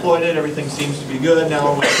there, we deployed it, everything seems to be good.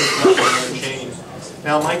 Now we're going to change.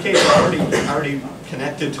 Now in my case, I already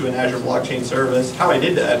connected to an Azure blockchain service. How I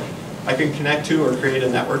did that, I can connect to or create a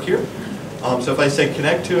network here. So if I say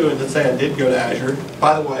connect to, and let's say I did go to Azure,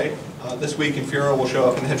 by the way, this week Infura will show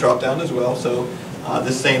up in the drop down as well, so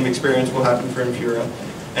this same experience will happen for Infura.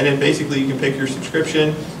 And then basically you can pick your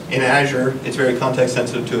subscription. In Azure, it's very context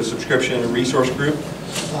sensitive to a subscription and a resource group.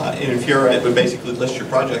 In Infura, it would basically list your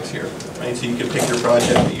projects here, right? So you can pick your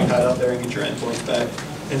project that you had out there and get your endpoints back.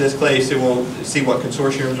 In this case, it will see what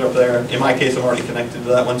consortiums are up there. In my case, I'm already connected to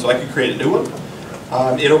that one, so I can create a new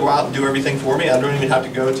one. It'll go out and do everything for me. I don't even have to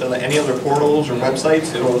go to any other portals or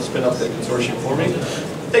websites. It'll spin up the consortium for me.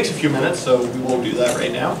 It takes a few minutes, so we won't do that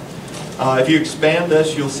right now. If you expand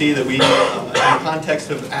this, you'll see that we, in the context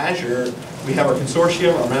of Azure, we have our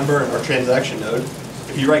consortium, our member, and our transaction node.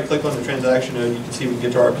 If you right-click on the transaction node, you can see we can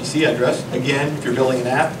get to our RPC address. Again, if you're building an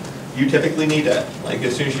app, you typically need that. Like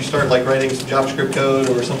as soon as you start like writing some JavaScript code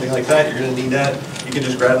or something like that, you're going to need that. You can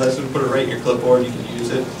just grab this and put it right in your clipboard. You can use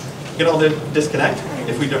it. You can also disconnect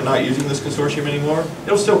if we're not using this consortium anymore.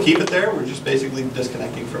 It'll still keep it there. We're just basically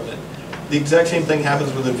disconnecting from it. The exact same thing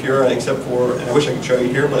happens with Infura, except for, and I wish I could show you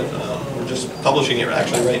here, but we're just publishing it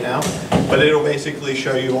actually right now. But it'll basically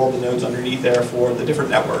show you all the nodes underneath there for the different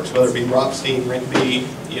networks, whether it be Rockstein, Ring-B,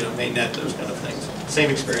 mainnet, those kind of things. Same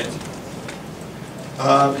experience.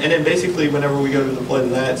 And then basically whenever we go to deploy to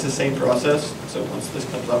that, it's the same process. So once this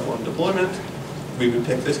comes up on deployment, we would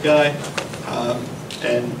pick this guy.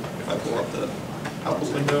 And if I pull up the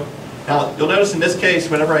output window. Now you'll notice in this case,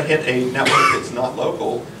 whenever I hit a network that's not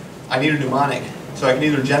local, I need a mnemonic. So I can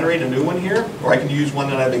either generate a new one here, or I can use one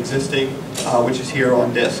that I have existing, which is here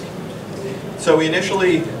on disk. So we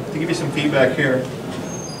initially, to give you some feedback here,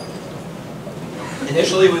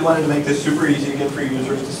 initially we wanted to make this super easy again for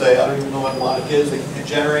users to say, I don't even know what mnemonic is. They can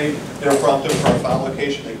generate, it'll prompt them for a file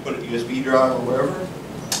location, they can put it in a USB drive or wherever.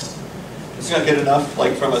 It's not good enough,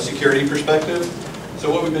 like from a security perspective. So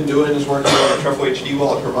what we've been doing is working with a Truffle HD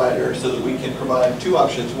wallet provider so that we can provide two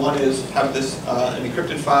options. One is have this an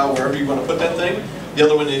encrypted file wherever you want to put that thing. The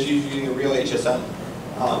other one is using a real HSM.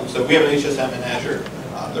 So we have an HSM in Azure.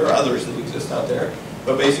 There are others that exist out there.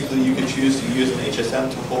 But basically you can choose to use an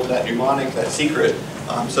HSM to hold that mnemonic, that secret,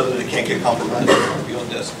 so that it can't get compromised or be on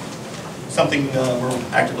disk. Something we're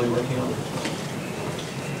actively working on.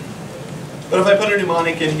 But if I put a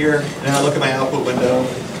mnemonic in here and I look at my output window,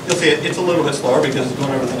 you'll see it's a little bit slower because it's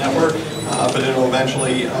going over the network, but it'll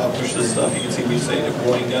eventually push this stuff. You can see me say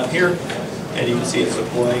deploying down here, and you can see it's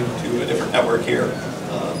deploying to a different network here,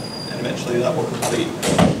 and eventually that will complete.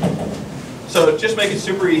 So just make it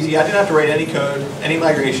super easy. I didn't have to write any code, any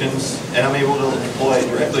migrations, and I'm able to deploy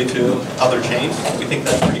directly to other chains. We think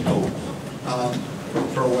that's pretty cool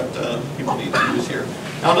for what people need to use here.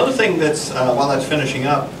 Now another thing that's, while that's finishing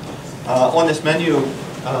up, on this menu,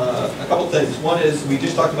 a couple things. One is we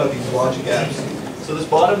just talked about these logic apps. So this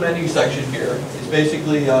bottom menu section here is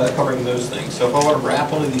basically covering those things. So if I want to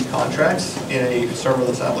wrap one of these contracts in a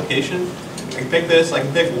serverless application, I can pick this, I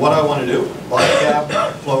can pick what I want to do. Logic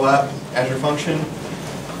app, flow app, Azure function.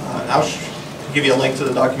 I'll give you a link to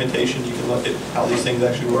the documentation. You can look at how these things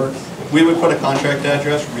actually work. We would put a contract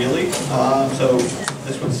address, really. So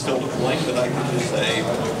this one's still deploying, but I can just say,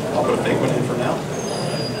 I'll put a fake one in for now.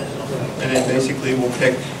 And then basically we'll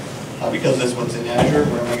pick, because this one's in Azure,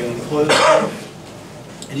 where am I going to deploy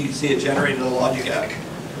this? And you can see it generated a logic app.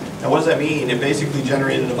 Now what does that mean? It basically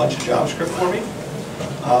generated a bunch of JavaScript for me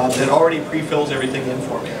that already pre-fills everything in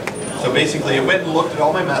for me. So basically it went and looked at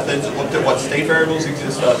all my methods, it looked at what state variables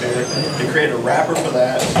exist out there, it created a wrapper for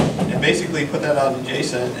that, and basically put that out in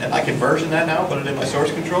JSON, and I can version that now, put it in my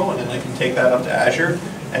source control, and then I can take that up to Azure,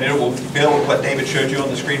 and it will build what David showed you on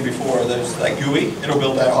the screen before. There's that GUI, it'll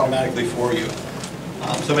build that automatically for you.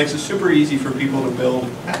 So it makes it super easy for people to build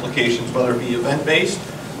applications, whether it be event-based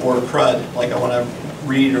or CRUD, like I want to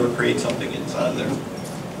read or create something inside there.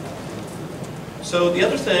 So the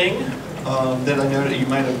other thing that I know that you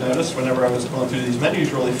might have noticed whenever I was going through these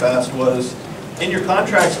menus really fast was, in your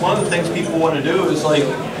contracts, one of the things people want to do is like,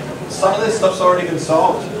 some of this stuff's already been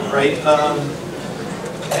solved, right?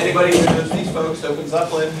 Anybody who knows these folks, Open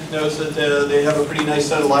Zeppelin, knows that they have a pretty nice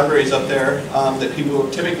set of libraries up there that people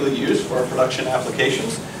typically use for production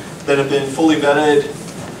applications that have been fully vetted,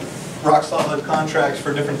 rock solid contracts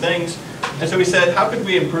for different things. And so we said, how could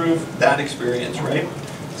we improve that experience, right?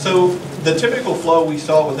 So the typical flow we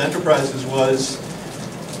saw with enterprises was,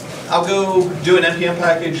 I'll go do an NPM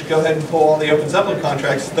package, go ahead and pull all the Open Zeppelin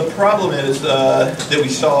contracts. The problem is that we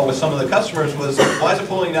saw with some of the customers was, why is it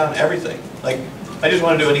pulling down everything? Like, I just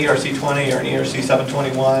want to do an ERC20 or an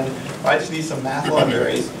ERC721, or I just need some math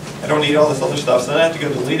libraries. I don't need all this other stuff, so then I have to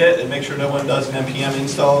go delete it and make sure no one does an NPM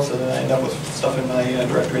install, so then I end up with stuff in my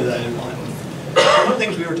directory that I didn't want. One of the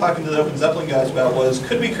things we were talking to the Open Zeppelin guys about was,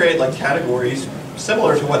 could we create like categories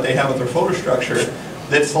similar to what they have with their folder structure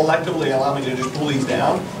that selectively allow me to just pull these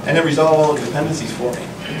down and then resolve all the dependencies for me.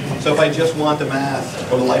 So if I just want the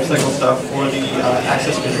math or the lifecycle stuff or the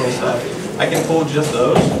access control stuff, I can pull just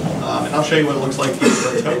those. And I'll show you what it looks like here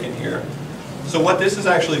for a token here. So what this is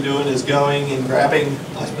actually doing is going and grabbing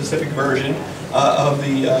a specific version of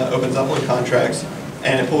the Open Zeppelin contracts,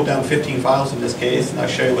 and it pulled down 15 files in this case, and I'll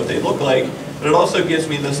show you what they look like. But it also gives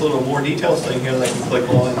me this little more details thing here that I can click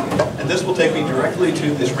on, and this will take me directly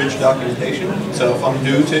to this rich documentation. So if I'm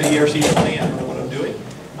new to the ERC20, I don't know what I'm doing,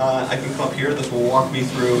 I can come up here. This will walk me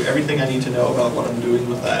through everything I need to know about what I'm doing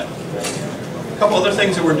with that. A couple other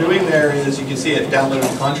things that we're doing there is, you can see it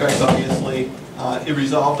downloaded contracts, obviously. It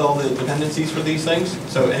resolved all the dependencies for these things.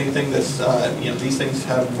 So anything that's, these things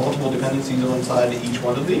have multiple dependencies on inside each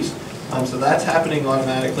one of these. So that's happening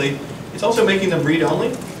automatically. It's also making them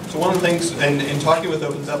read-only. So one of the things, and talking with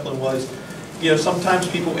Open Zeppelin was, sometimes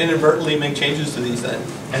people inadvertently make changes to these then,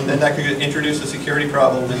 and then that could introduce a security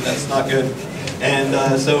problem, and that's not good.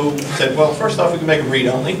 And so we said, well, first off, we can make them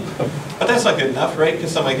read-only. But that's not good enough, right?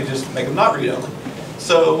 Because somebody could just make them not read-only.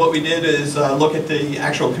 So what we did is look at the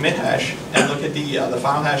actual commit hash and look at the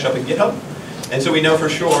file hash up in GitHub. And so we know for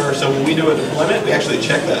sure, so when we do a deployment, we actually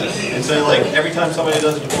check that. And so like every time somebody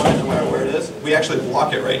does a deployment, no matter where it is, we actually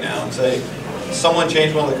block it right now and say, someone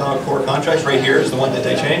changed one of the core contracts, right here is the one that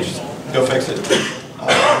they changed, go fix it.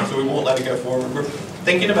 So we won't let it go forward. We're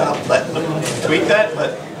thinking about letting them tweak that,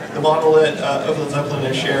 but the model that Open Zeppelin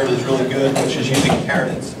has shared is really good, which is using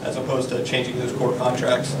inheritance as opposed to changing those core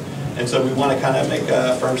contracts. And so we want to kind of make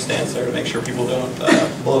a firm stance there to make sure people don't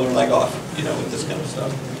blow their leg off, with this kind of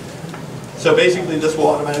stuff. So basically, this will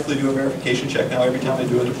automatically do a verification check now every time I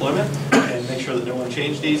do a deployment and make sure that no one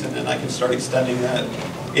changed these, and then I can start extending that.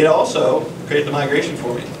 It also created the migration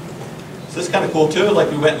for me. So this is kind of cool too. Like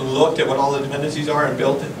we went and looked at what all the dependencies are and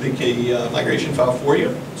built the migration file for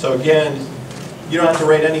you. So again, you don't have to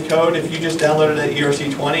write any code. If you just downloaded an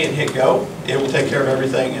ERC20 and hit go, it will take care of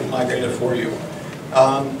everything and migrate it for you.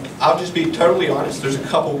 I'll just be totally honest, there's a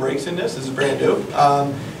couple breaks in this. This is brand new.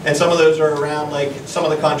 And some of those are around, like, some of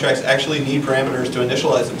the contracts actually need parameters to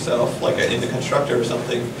initialize themselves, like in the constructor or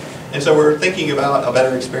something. And so we're thinking about a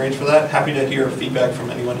better experience for that. Happy to hear feedback from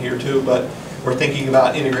anyone here too, but we're thinking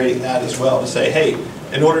about integrating that as well to say, hey,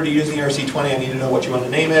 in order to use the ERC20, I need to know what you want to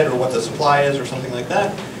name it or what the supply is or something like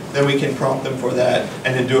that. Then we can prompt them for that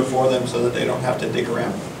and then do it for them so that they don't have to dig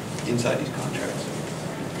around inside these contracts.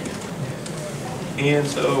 And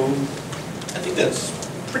so I think that's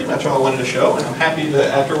pretty much all I wanted to show, and I'm happy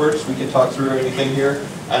that afterwards we can talk through anything here,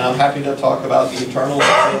 and I'm happy to talk about the internal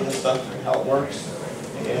side of this stuff and how it works,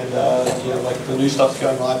 and like the new stuff's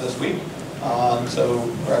going live this week, so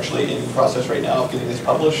we're actually in the process right now of getting this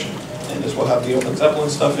published, and this will have the Open Zeppelin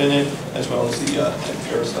stuff in it, as well as the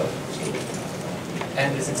Pure stuff.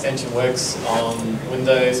 And this extension works on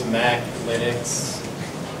Windows, Mac, Linux.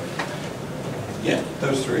 Yeah,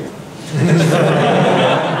 those three.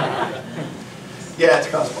 Yeah, it's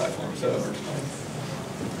cross-platform, so.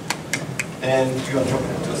 And do you want to jump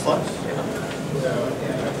into the slides?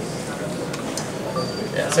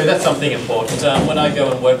 Yeah, so that's something important. When I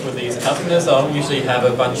go and work with these customers, I'll usually have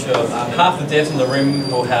a bunch of, half the devs in the room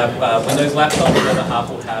will have Windows laptops, and the other half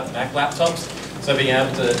will have Mac laptops. So being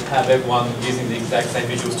able to have everyone using the exact same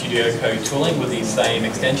Visual Studio Code tooling with the same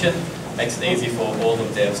extension makes it easy for all the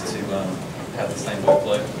devs to have the same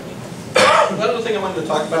workflow. One other thing I wanted to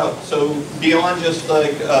talk about, so beyond just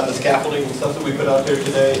like the scaffolding and stuff that we put out there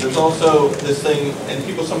today, there's also this thing, and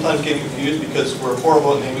people sometimes get confused because we're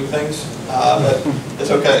horrible at naming things, but it's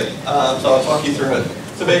okay. So I'll talk you through it.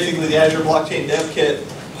 So basically the Azure Blockchain Dev Kit,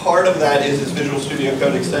 part of that is this Visual Studio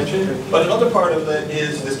Code extension, but another part of it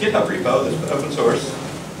is this GitHub repo, this open source.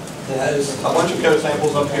 It has a bunch of code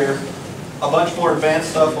samples up here, a bunch more advanced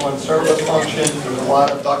stuff on serverless functions. There's a lot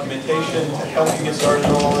of documentation to help you get started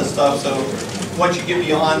on all this stuff. So once you get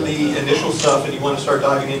beyond the initial stuff and you want to start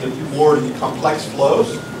diving into more complex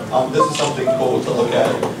flows, this is something cool to look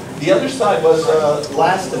at. The other side was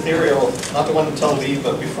last Ethereum, not the one in Tel Aviv,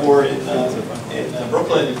 but before in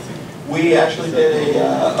Brooklyn, we actually did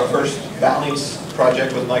our first bounties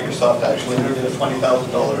project with Microsoft. Actually, we did a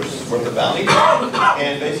 $20,000 worth of bounties,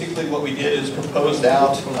 and basically what we did is proposed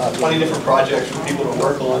out 20 different projects for people to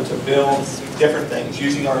work on to build different things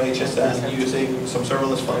using our HSN, using some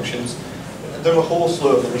serverless functions. There's a whole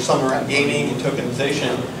slew of them. There's some around gaming and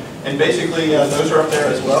tokenization, and basically those are up there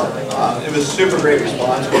as well. It was a super great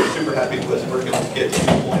response. We're super happy with working with Git to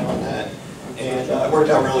the point on that. And it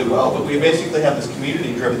worked out really well, but we basically have this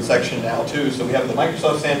community-driven section now too. So we have the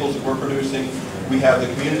Microsoft samples that we're producing. We have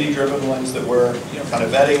the community-driven ones that we're kind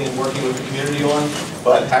of vetting and working with the community on.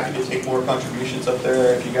 But happy to take more contributions up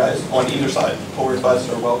there if you guys, on either side, pull requests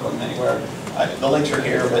are welcome anywhere. The links are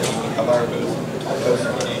here, but you can come by our booth.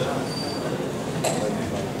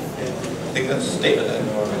 I think that's David.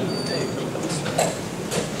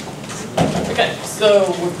 Okay,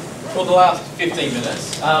 so for the last 15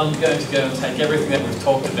 minutes, I'm going to go and take everything that we've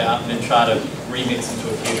talked about and then try to remix into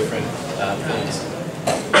a few different things.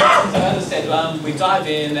 So as I said, we dive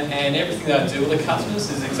in and everything that I do with the customers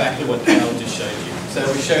is exactly what Cal just showed you. So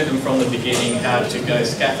we showed them from the beginning how to go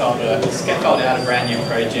scaffold out a brand new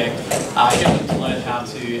project, get them to learn how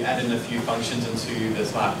to add in a few functions into the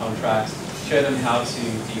smart contracts, show them how to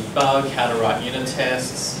debug, how to write unit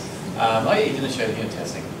tests. Oh yeah, you didn't show the unit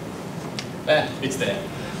testing. It's there.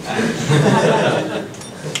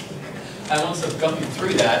 And once I've gotten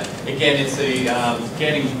through that, again, it's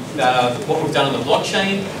getting what we've done on the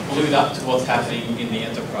blockchain glued up to what's happening in the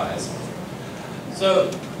enterprise. So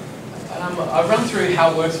I run through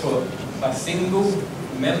how it works for a single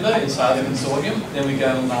member inside the consortium. Then we go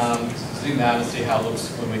and zoom out and see how it looks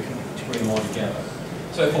when we bring them all together.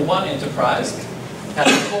 So for one enterprise, at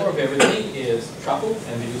the core of everything is Truffle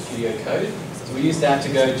and Visual Studio Code. So we use that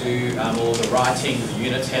to go do all the writing, the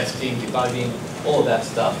unit testing, debugging, all of that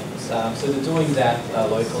stuff. So they're doing that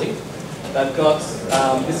locally. They've got,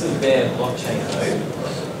 this is their blockchain node.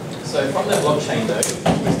 So from that blockchain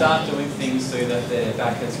node, we start doing things so that their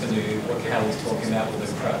backends can do what Cal was talking about with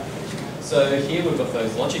the CRUD. So here we've got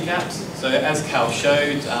those logic apps. So as Cal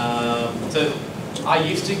showed, so I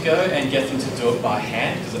used to go and get them to do it by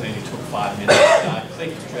hand because it only took 5 minutes.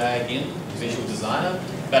 Click, drag in, Visual Designer.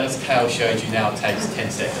 But as Cal showed you, now it takes 10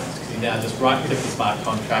 seconds. Because you now just right-click the smart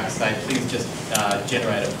contract, say, please just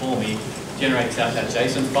generate it for me. Generates out that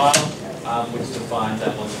JSON file, which defines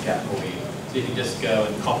that logic app for you. So you can just go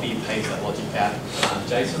and copy and paste that logic app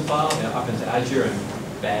JSON file now up into Azure,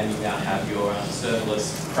 and bam, you now have your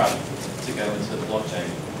serverless CRUD to go into the blockchain.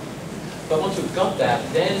 But once we've got that,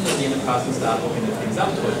 then the enterprise can start hooking the things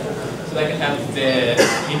up to it. So they can have their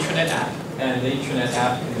intranet app, and the intranet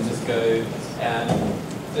app can just go, and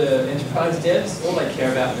the enterprise devs, all they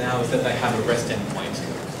care about now is that they have a REST endpoint.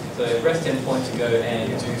 So REST endpoint to go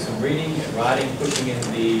and do some reading and writing, pushing in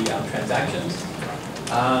the transactions.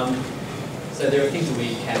 So there are things that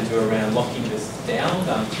we can do around locking this down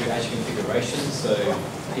through Azure configurations, so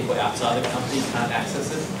people outside the company can't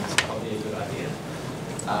access it. It's probably a good idea.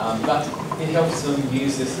 But it helps them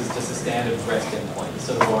use this as just a standard REST endpoint,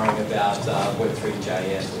 instead of worrying about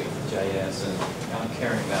Web3.js or Ether.js and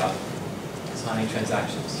caring about signing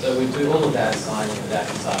transactions. So we do all of that signing and that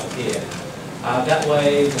inside of here. That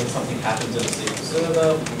way, when something happens on a SQL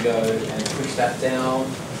server, we can go and push that down,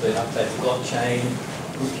 so it updates the blockchain.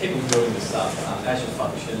 We keep on doing this stuff, Azure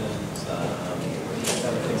Functions,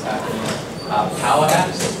 other things happening. Power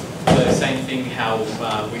apps, so same thing how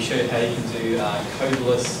we showed how you can do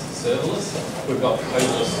codeless serverless. We've got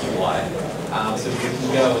codeless UI, so we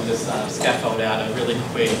can go and just scaffold out a really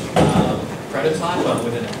quick prototype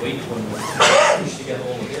within a week when we push together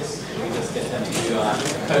all of this. We just get them to do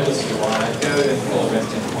codeless UI, go and pull a REST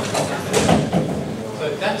endpoint.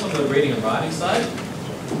 So that's on the reading and writing side.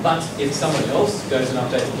 But if someone else goes and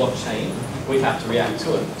updates the blockchain, we have to react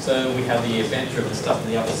to it. So we have the event-driven stuff on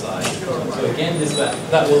the other side. So again,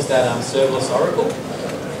 that was that serverless Oracle.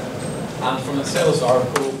 From the serverless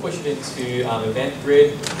Oracle, push it into event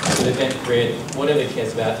grid. So the event grid, whatever it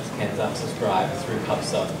cares about, it can subscribe through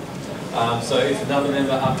PubSub. So if another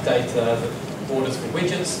member updates the orders for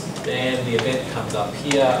widgets, then the event comes up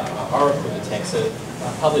here, Oracle detects it,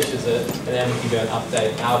 publishes it, and then we can go and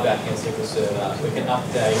update our backend SQL server. We can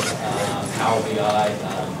update Power BI,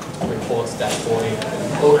 reports, dashboarding,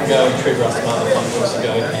 or we can go and trigger us some other functions to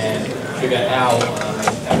go and trigger our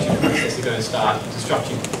manufacturing process to go and start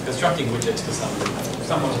constructing widgets because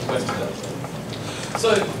someone requested it.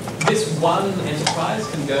 So this one enterprise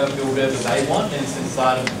can go and build whatever they want, and it's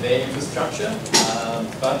inside of their infrastructure.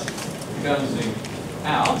 But if we go and zoom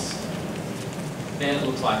out, then it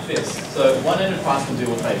looks like this. So one enterprise can do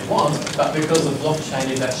what they want, but because the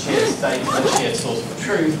blockchain is that shared state, that shared source of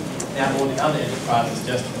truth, now all the other enterprises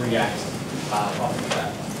just react off of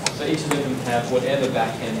that. So each of them can have whatever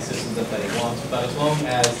back-end systems that they want, but as long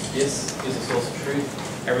as this is a source of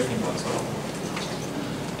truth, everything works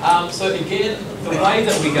well. So again, the way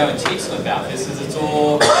that we go and teach them about this is it's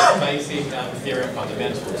all basic Ethereum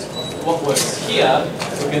fundamentals. What works here,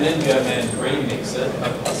 we can then go and remix it,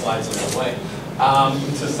 a slides on the way,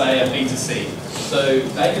 to say a B2C. So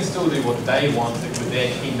they can still do what they want with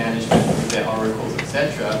their key management, with their oracles,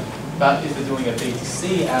 etc. But if they're doing a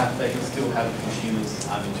B2C app, they can still have consumers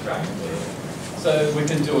interacting with it. So we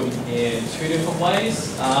can do it in two different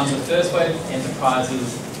ways. The first way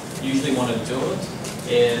enterprises usually want to do it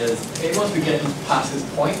is, okay, once we get past this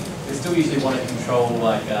point, they still usually want to control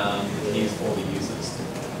like the keys for the users.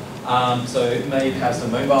 So it may have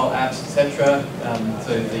some mobile apps, etc.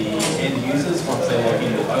 So the end users, once they log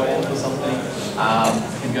into OAuth or something,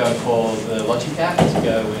 can go call the logic app to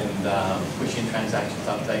go and push in transactions,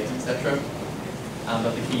 updates, etc.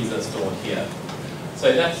 But the keys are stored here.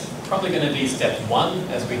 So that's probably going to be step one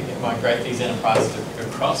as we migrate these enterprises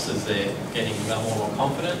across as they're getting more and more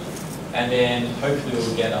confident. And then hopefully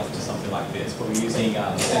we'll get up to something like this, where we're using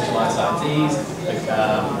centralized IDs,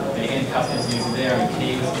 the end customers using their own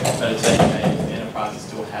keys, but it's okay, the enterprises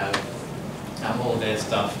still have all their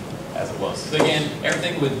stuff as it was. So again,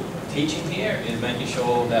 everything we're teaching here is making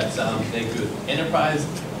sure that they're good enterprise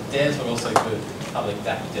devs, but also good public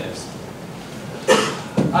DAC devs.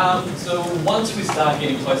 So once we start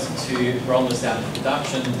getting closer to rolling this out in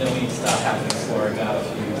production, then we need to start having to explore about a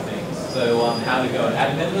few things. So how to go and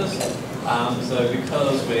add members. So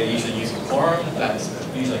because we're usually using Forum, that's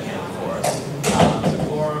usually accounted for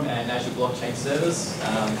blockchain service,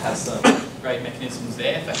 has some great mechanisms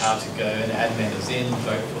there for how to go and add members in,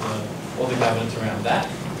 vote for them, all the governance around that.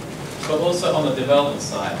 But also on the development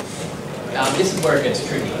side, this is where it gets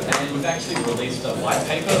tricky. And we've actually released a white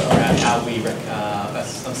paper around how we,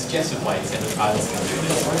 some suggested ways enterprises can do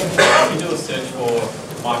this. If you do a search for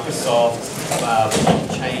Microsoft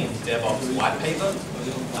blockchain DevOps white paper,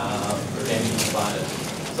 then you can find it.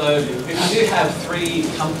 So if you do have 3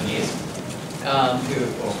 companies,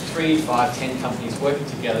 or 3, 5, 10 companies working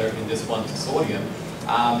together in this one consortium,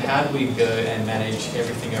 how do we go and manage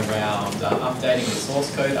everything around updating the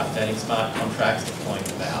source code, updating smart contracts, deploying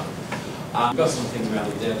them out? We've got some things around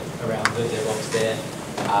the DevOps there.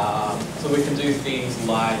 So we can do things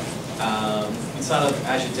like, inside of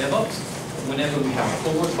Azure DevOps, whenever we have a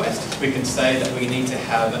pull request, we can say that we need to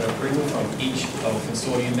have an approval from each of the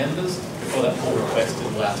consortium members before that pull request is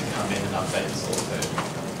allowed to come in and update the source code.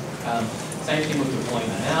 Same thing with deploying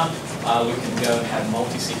them out. We can go and have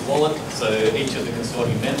multi-sig wallet, so each of the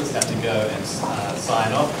consortium members have to go and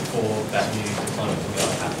sign off before that new deployment can go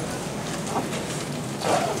and happen.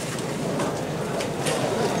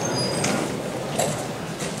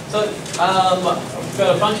 So I've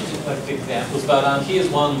got a bunch of examples, but here's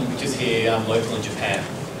one which is here local in Japan.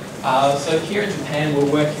 So here in Japan,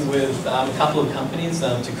 we're working with a couple of companies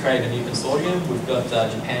to create a new consortium. We've got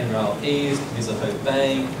Japan Rail East, Mizuho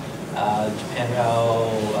Bank, Japan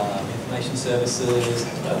Rail Information Services,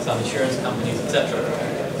 some insurance companies, etc.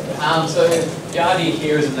 So the idea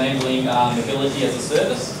here is enabling mobility as a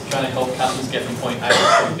service, trying to help customers get from point A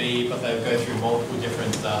to point B, but they'll go through multiple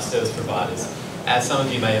different service providers. As some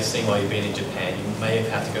of you may have seen while you've been in Japan, you may have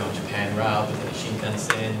had to go on Japan Rail, but then a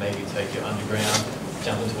Shinkansen, maybe Tokyo Underground,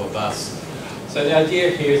 jump into a bus. So the idea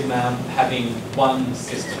here is having one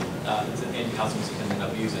system that end customers can end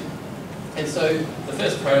up using. And so the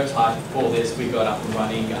first prototype for this we got up and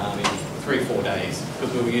running in 3-4 days,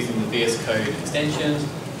 because we were using the VS Code extensions,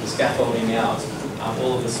 the scaffolding out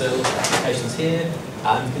all of the serverless applications here.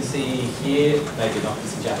 You can see here, maybe not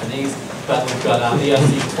this in Japanese, but we've got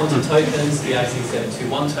ERC20 tokens,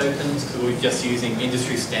 ERC721 tokens, because we're just using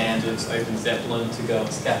industry standards, Open Zeppelin to go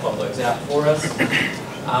and scaffold those out for us.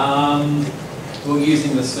 We're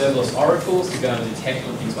using the serverless oracles to go and detect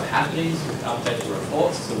when things were happening, so we can update the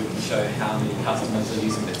reports, so we can show how many customers are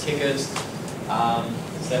using the tickets,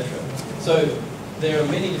 etc. So there are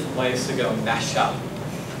many different ways to go and mash up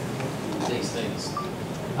these things.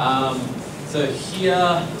 So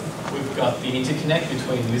here we've got the interconnect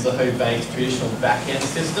between Mizuho Bank's traditional back-end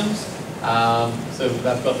systems. So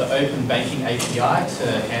they've got the open banking API to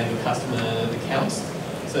handle customer accounts.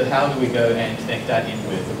 So how do we go and connect that in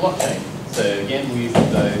with the blockchain? So again, we're using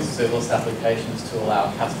those serverless applications to allow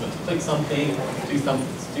a customer to click something, do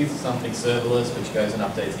something serverless, which goes and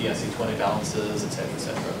updates ERC20 balances, etc.,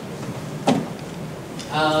 etc.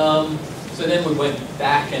 So then we went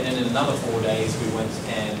back, and then in another 4 days, we went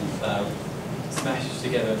and smashed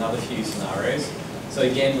together another few scenarios. So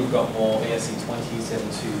again, we've got more ERC20,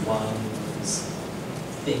 721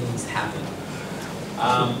 things happen.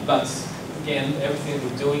 But again, everything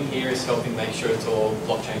we're doing here is helping make sure it's all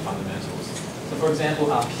blockchain fundamentals. So for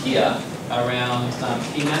example, up here around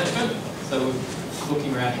key management, so we're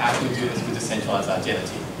looking around how can we do this with decentralized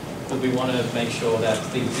identity. Because we want to make sure that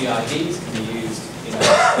the IDs can be used in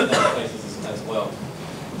other places as well.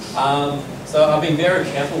 So I've been very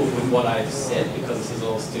careful with what I've said because this is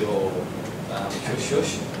all still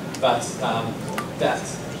shush. But that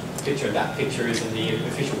picture is in the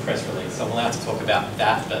official press release. So I'm allowed to talk about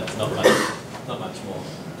that, but not much more.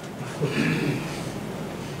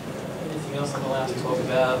 Anything else I'm allowed to talk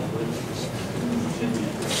about?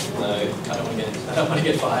 No, I don't want to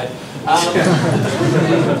get fired.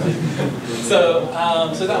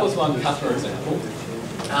 So that was one customer example.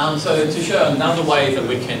 So to show another way that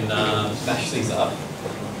we can mash these up.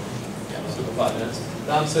 Yeah, still got 5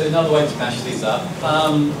 minutes. So another way to mash these up.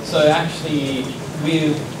 So actually,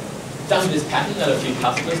 we've done this pattern at a few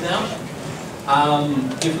customers now.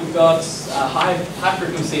 If we've got high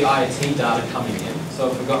frequency IoT data coming in,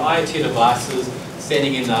 so if we've got IoT devices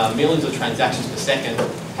sending in millions of transactions per second,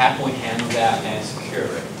 how can we handle that and secure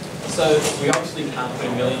it? So we obviously can't put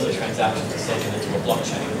millions of transactions per second into a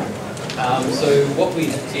blockchain. So what we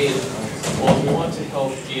did was we wanted to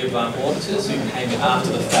help give auditors who came in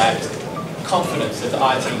after the fact confidence that the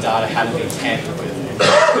IoT data hadn't been tampered with.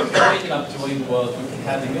 What we ended up doing was we could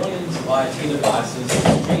have millions of IoT devices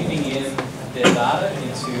streaming in their data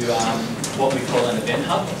into what we call an event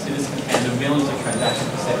hub. So this can handle millions of transactions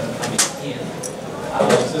per second coming in.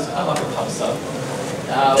 So it's kind of like a pub sub.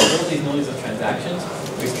 All these millions of transactions,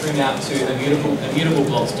 we stream out to immutable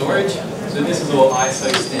block storage. So this is all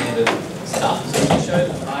ISO standard stuff. So to show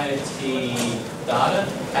that IoT data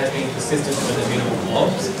has been persistent with immutable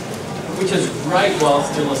blobs, which is great while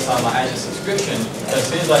still inside my Azure subscription. So as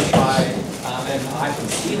soon as I try, and I can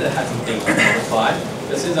see that it hasn't been modified,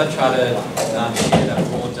 but as soon as I try to share that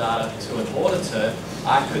raw data to an auditor,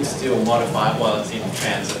 I could still modify it while it's in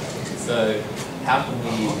transit. So how can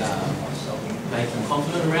we make them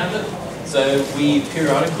confident around it? So we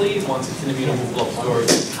periodically, once it's in immutable blob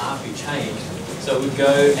storage, it can't be changed. So we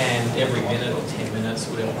go and every minute or 10 minutes,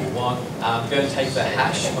 whatever we want, go and take the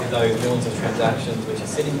hash of those millions of transactions which are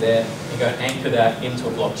sitting there and go and anchor that into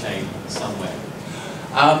a blockchain somewhere.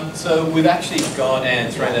 So we've actually gone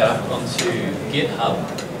and thrown that up onto GitHub.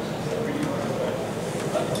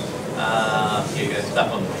 Here you go,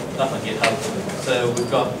 stuff on GitHub. So we've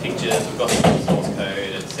got pictures, we've got source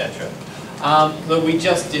code, etc. Look, we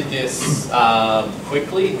just did this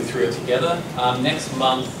quickly, we threw it together. Next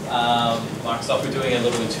month, Microsoft, we're doing a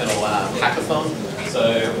little internal hackathon, so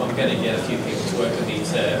I'm going to get a few people to work with me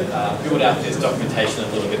to build out this documentation a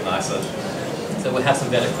little bit nicer. So we'll have some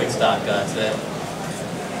better quick start guides there.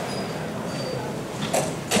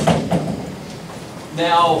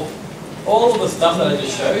 Now, all of the stuff that I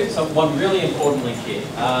just showed, so one really importantly here.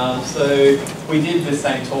 So we did the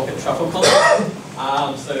same talk at TruffleCon.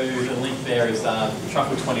 So the link there is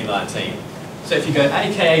Truffle 2019. So if you go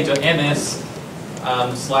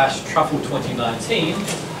aka.ms/Truffle 2019,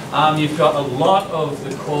 you've got a lot of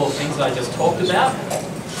the core things that I just talked about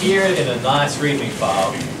here in a nice README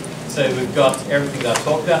file. So we've got everything that I've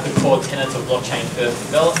talked about, the core tenets of blockchain first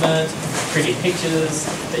development, pretty pictures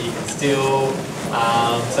that you can steal,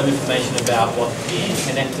 some information about what the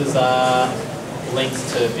connectors are, links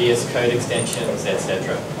to VS Code extensions,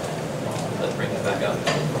 etc. Let's bring that back up.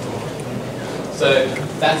 So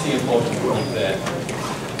that's the important link there.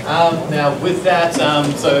 Now with that,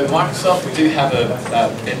 so Microsoft, we do have a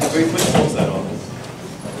booth. Which floor is that on?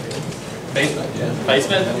 Basement, yeah.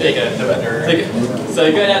 Basement? There you go.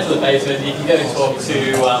 So go down to the basement, you can go and talk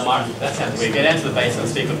to Microsoft. That sounds weird. Go down to the basement and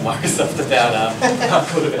speak with Microsoft about how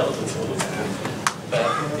cool development tools. But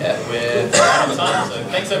yeah, we're out of time, so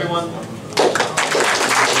thanks everyone.